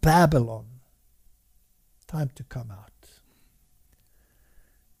king of Babylon, time to come out.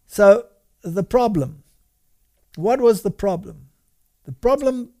 So the problem, what was the problem? The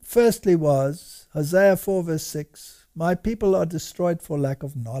problem firstly was Hosea 4 verse 6, my people are destroyed for lack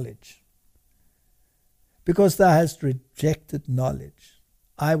of knowledge. Because thou hast rejected knowledge,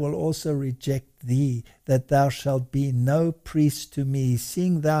 I will also reject thee, that thou shalt be no priest to me,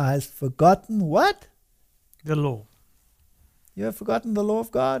 seeing thou hast forgotten what? The law. You have forgotten the law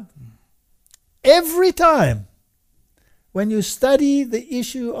of God. Every time when you study the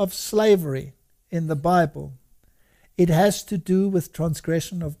issue of slavery in the Bible, it has to do with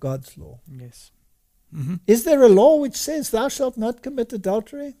transgression of God's law. Yes. Mm-hmm. Is there a law which says thou shalt not commit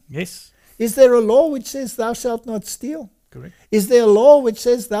adultery? Yes. Is there a law which says thou shalt not steal? Correct. Is there a law which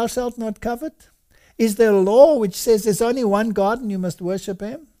says thou shalt not covet? Is there a law which says there's only one God and you must worship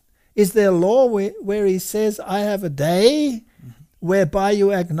him? Is there a law where he says, I have a day whereby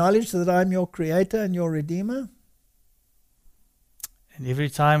you acknowledge that I'm your creator and your redeemer? And every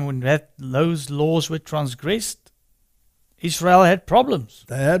time when those laws were transgressed, Israel had problems.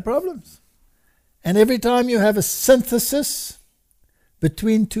 They had problems. And every time you have a synthesis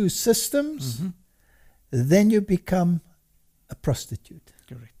between two systems, then you become a prostitute.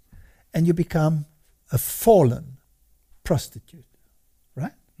 Correct. And you become a fallen prostitute.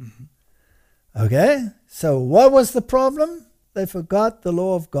 Right? Mm-hmm. Okay? So what was the problem? They forgot the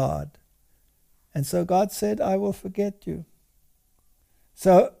law of God. And so God said, I will forget you.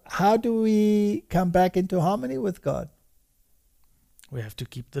 So how do we come back into harmony with God? We have to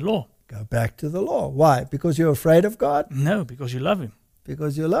keep the law. Go back to the law. Why? Because you're afraid of God? No, because you love him.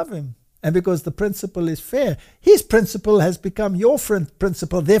 Because you love him. And because the principle is fair. His principle has become your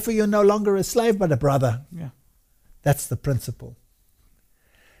principle. Therefore, you're no longer a slave, but a brother. Yeah. That's the principle.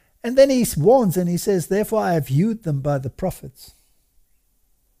 And then he warns and he says, therefore I have viewed them by the prophets.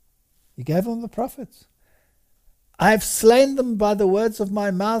 He gave them the prophets. I have slain them by the words of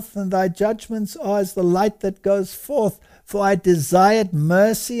my mouth, and thy judgments are as the light that goes forth. For I desired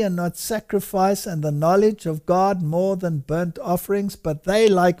mercy and not sacrifice, and the knowledge of God more than burnt offerings. But they,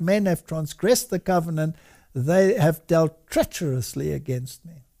 like men, have transgressed the covenant. They have dealt treacherously against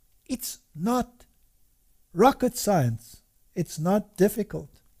me. It's not rocket science. It's not difficult.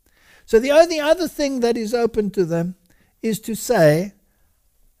 So the only other thing that is open to them is to say,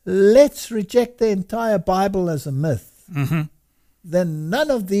 let's reject the entire Bible as a myth. Mm-hmm. Then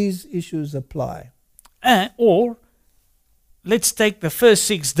none of these issues apply. Or let's take the first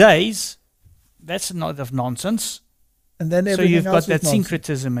 6 days. That's not of nonsense. And then So everything you've else got that is nonsense.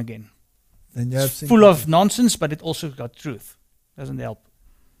 syncretism again. Then you have It's full of nonsense, but it also got truth. Doesn't help.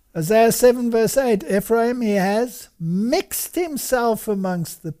 Isaiah 7 verse 8, Ephraim, he has mixed himself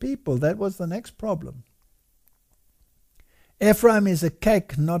amongst the people. That was the next problem. Ephraim is a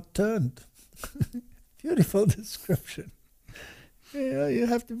cake not turned. Beautiful description. You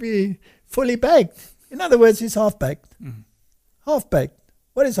have to be fully baked. In other words, he's half-baked. Mm. Half-baked.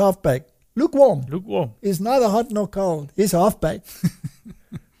 What is half-baked? Lukewarm. Lukewarm. He's neither hot nor cold. He's half-baked.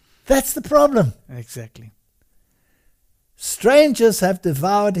 That's the problem. Exactly. Strangers have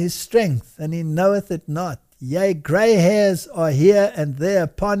devoured his strength, and he knoweth it not. Yea, grey hairs are here and there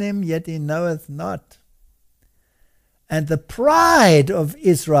upon him, yet he knoweth not. And the pride of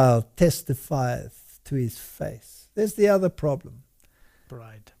Israel testifieth to his face. There's the other problem.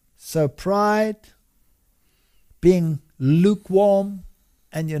 Pride. So pride, being lukewarm,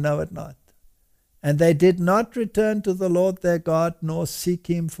 and you know it not. And they did not return to the Lord their God, nor seek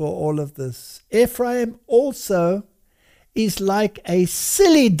him for all of this. Ephraim also is like a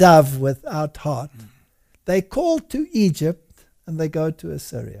silly dove without heart. They call to Egypt, and they go to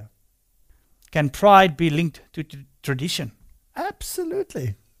Assyria. Can pride be linked to tradition?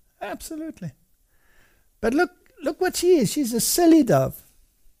 Absolutely. Absolutely. But look what she is. She's a silly dove.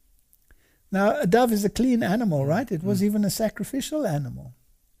 Now, a dove is a clean animal, right? It was even a sacrificial animal.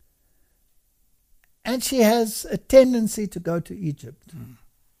 And she has a tendency to go to Egypt.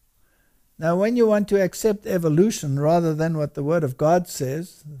 Now, when you want to accept evolution rather than what the Word of God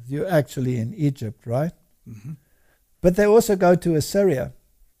says, you're actually in Egypt, right? But they also go to Assyria.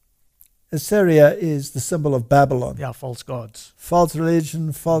 Assyria is the symbol of Babylon. Yeah, false gods. False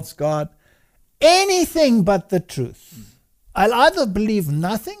religion, false God. Anything but the truth. I'll either believe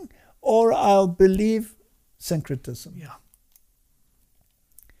nothing or I'll believe syncretism. Yeah.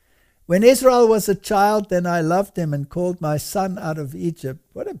 When Israel was a child, then I loved him and called my son out of Egypt.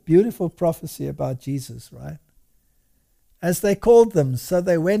 What a beautiful prophecy about Jesus, right? As they called them, so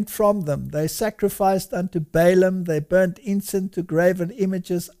they went from them. They sacrificed unto Balaam. They burnt incense to graven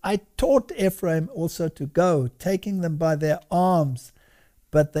images. I taught Ephraim also to go, taking them by their arms,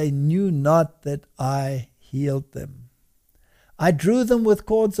 but they knew not that I healed them. I drew them with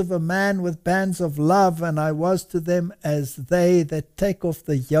cords of a man, with bands of love, and I was to them as they that take off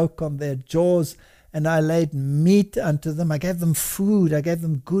the yoke on their jaws, and I laid meat unto them. I gave them food. I gave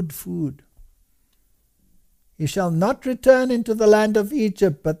them good food. He shall not return into the land of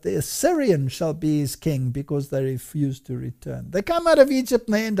Egypt, but the Assyrian shall be his king, because they refuse to return. They come out of Egypt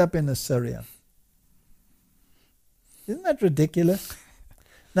and they end up in Assyria. Isn't that ridiculous?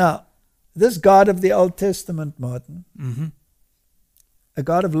 Now, this God of the Old Testament, Martin, a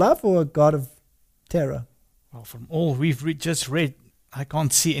God of love or a God of terror? Well, from all we've just read, I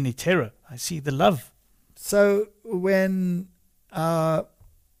can't see any terror. I see the love. So when our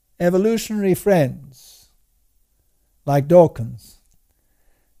evolutionary friends, like Dawkins,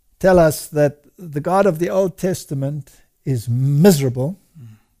 tell us that the God of the Old Testament is miserable,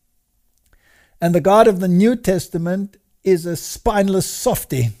 and the God of the New Testament is a spineless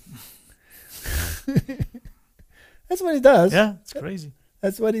softy. That's what he does. Yeah, it's crazy.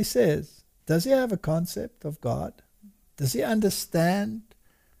 That's what he says. Does he have a concept of God? Does he understand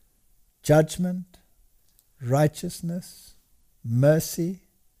judgment, righteousness, mercy,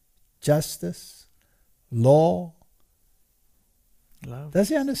 justice, law? Love. Does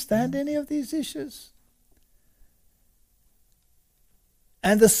he understand any of these issues?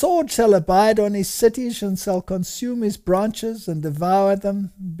 And the sword shall abide on his cities and shall consume his branches and devour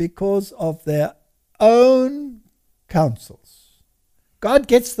them because of their own counsels. God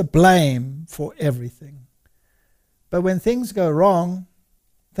gets the blame for everything. But when things go wrong,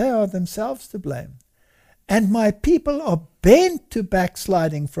 they are themselves to blame. And my people are bent to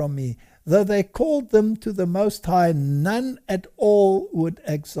backsliding from me. Though they called them to the Most High, none at all would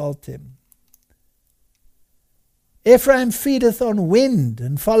exalt him. Ephraim feedeth on wind,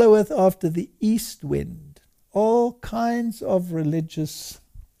 and followeth after the east wind. All kinds of religious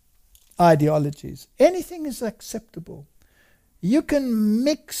ideologies. Anything is acceptable. You can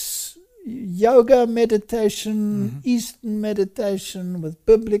mix yoga meditation, Eastern meditation with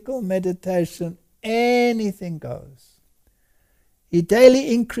biblical meditation. Anything goes. He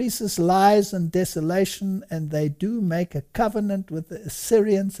daily increases lies and desolation, and they do make a covenant with the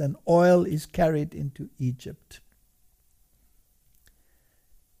Assyrians, and oil is carried into Egypt.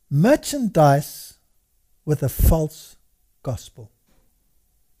 Merchandise with a false gospel.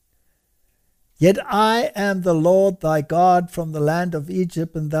 Yet I am the Lord thy God from the land of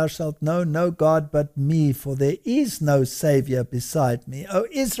Egypt, and thou shalt know no God but me, for there is no Saviour beside me. O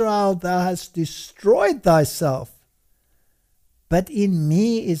Israel, thou hast destroyed thyself. But in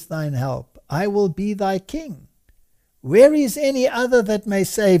me is thine help. I will be thy king. Where is any other that may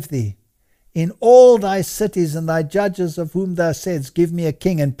save thee? In all thy cities and thy judges, of whom thou saidst, give me a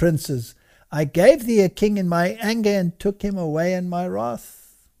king and princes. I gave thee a king in my anger and took him away in my wrath.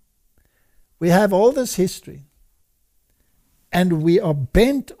 We have all this history, and we are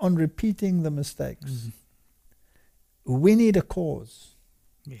bent on repeating the mistakes. We need a cause.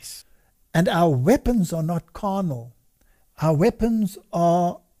 Yes. And our weapons are not carnal. Our weapons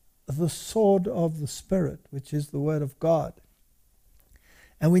are the sword of the Spirit, which is the Word of God.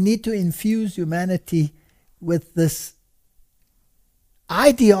 And we need to infuse humanity with this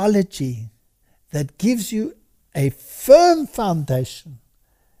ideology that gives you a firm foundation,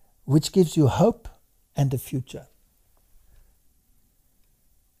 which gives you hope and a future.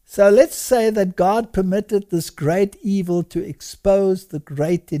 So let's say that God permitted this great evil to expose the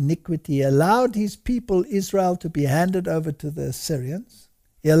great iniquity. He allowed his people Israel to be handed over to the Assyrians.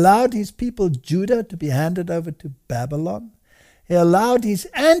 He allowed his people Judah to be handed over to Babylon. He allowed his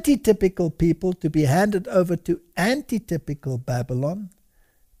antitypical people to be handed over to antitypical Babylon.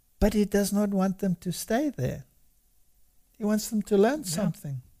 But he does not want them to stay there. He wants them to learn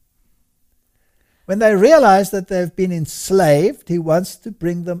something. When they realize that they've been enslaved, he wants to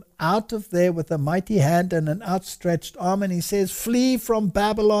bring them out of there with a mighty hand and an outstretched arm. And he says, flee from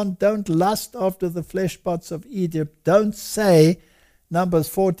Babylon. Don't lust after the flesh pots of Egypt. Don't say, Numbers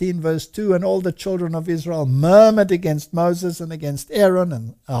 14 verse 2, and all the children of Israel murmured against Moses and against Aaron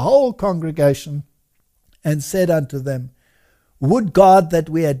and a whole congregation, and said unto them, would God that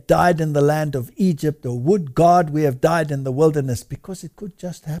we had died in the land of Egypt, or would God we have died in the wilderness, because it could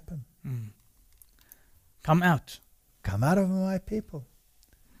just happen. Come out. Come out of my people.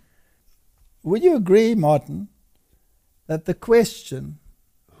 Would you agree, Martin, that the question,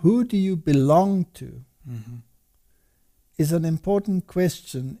 who do you belong to, is an important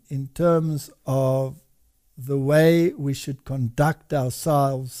question in terms of the way we should conduct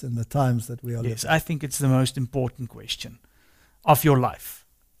ourselves in the times that we are living? Yes, I think it's the most important question of your life.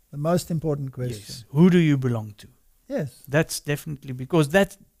 The most important question. Yes. Who do you belong to? Yes. That's definitely, because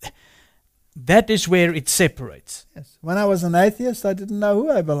that is where it separates. Yes. When I was an atheist, I didn't know who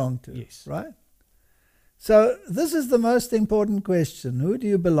I belonged to. Yes. Right? So this is the most important question. Who do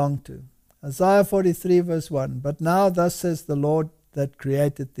you belong to? Isaiah 43 verse 1. But now thus says the Lord that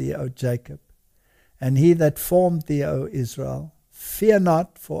created thee, O Jacob, and he that formed thee, O Israel, fear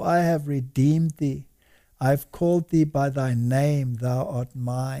not, for I have redeemed thee. I have called thee by thy name, thou art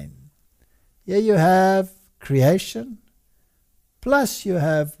mine. Here you have creation, plus you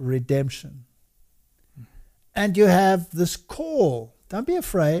have redemption. And you have this call. Don't be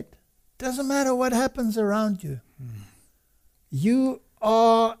afraid. Doesn't matter what happens around you. You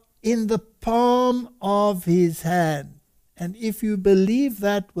are in the palm of his hand. And if you believe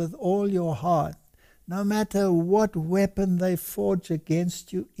that with all your heart, no matter what weapon they forge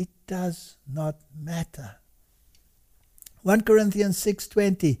against you, it does not matter. 1 Corinthians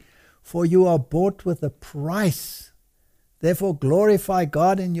 6:20, for you are bought with a price. Therefore glorify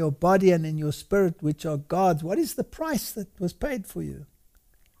God in your body and in your spirit, which are God's. What is the price that was paid for you?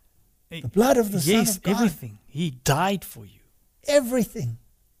 The blood of the Son of God. Everything. He died for you. Everything.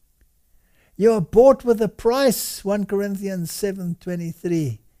 You are bought with a price, 1 Corinthians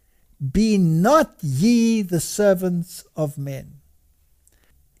 7:23. Be not ye the servants of men.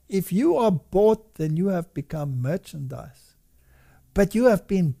 If you are bought, then you have become merchandise. But you have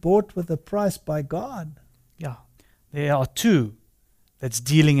been bought with a price by God. Yeah. There are two that's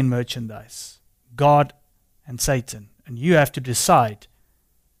dealing in merchandise. God and Satan. And you have to decide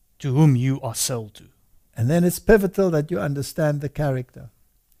to whom you are sold to. And then it's pivotal that you understand the character.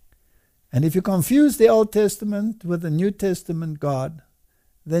 And if you confuse the Old Testament with the New Testament God,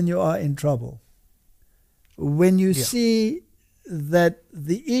 then you are in trouble. When you see that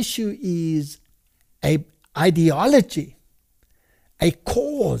the issue is an ideology, a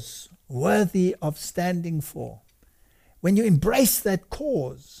cause worthy of standing for, when you embrace that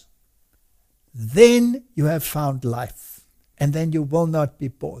cause, then you have found life, and then you will not be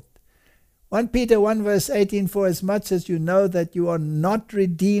bought. 1 Peter 1 verse 18, for as much as you know that you are not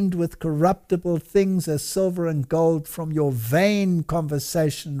redeemed with corruptible things as silver and gold from your vain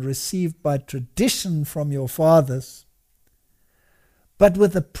conversation received by tradition from your fathers, but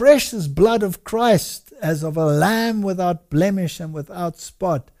with the precious blood of Christ as of a lamb without blemish and without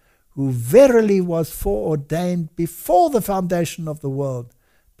spot, who verily was foreordained before the foundation of the world,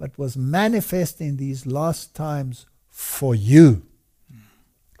 but was manifest in these last times for you.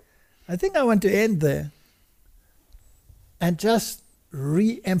 I think I want to end there and just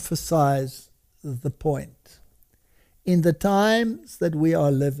re-emphasize the point. In the times that we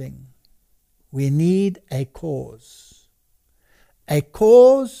are living, we need a cause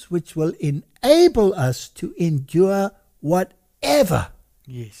which will enable us to endure whatever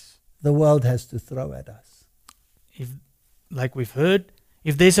the world has to throw at us. If, like we've heard,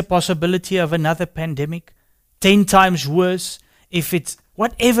 if there's a possibility of another pandemic, 10 times worse, if it's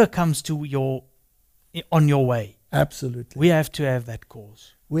whatever comes to on your way. Absolutely. We have to have that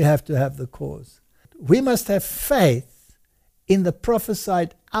cause. We have to have the cause. We must have faith in the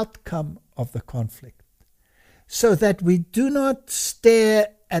prophesied outcome of the conflict, so that we do not stare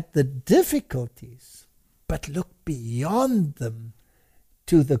at the difficulties, but look beyond them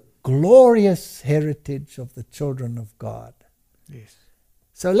to the glorious heritage of the children of God. Yes.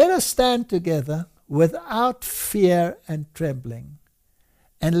 So let us stand together without fear and trembling,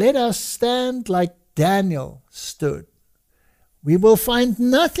 and let us stand like Daniel stood. We will find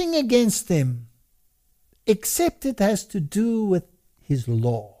nothing against him, except it has to do with his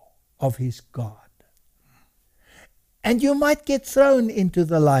law of his God. And you might get thrown into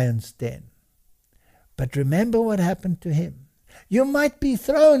the lion's den. But remember what happened to him. You might be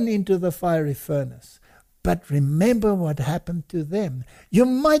thrown into the fiery furnace. But remember what happened to them. You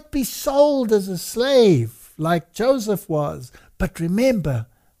might be sold as a slave like Joseph was. But remember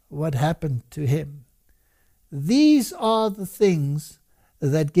what happened to him. These are the things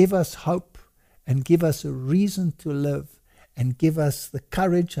that give us hope and give us a reason to live and give us the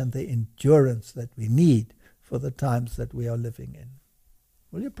courage and the endurance that we need for the times that we are living in.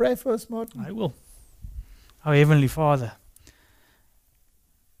 Will you pray for us, Martin? I will. Our Heavenly Father,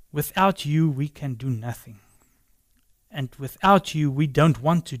 without you we can do nothing. And without you we don't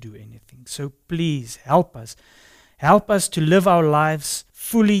want to do anything. So please help us. Help us to live our lives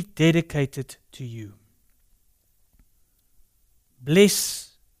fully dedicated to you.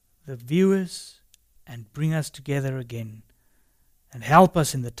 Bless the viewers and bring us together again. And help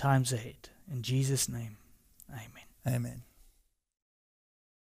us in the times ahead. In Jesus' name, amen. Amen.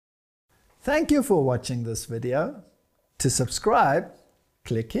 Thank you for watching this video. To subscribe,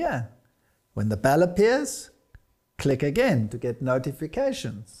 click here. When the bell appears, click again to get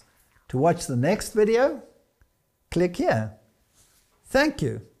notifications. To watch the next video, click here. Thank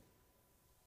you.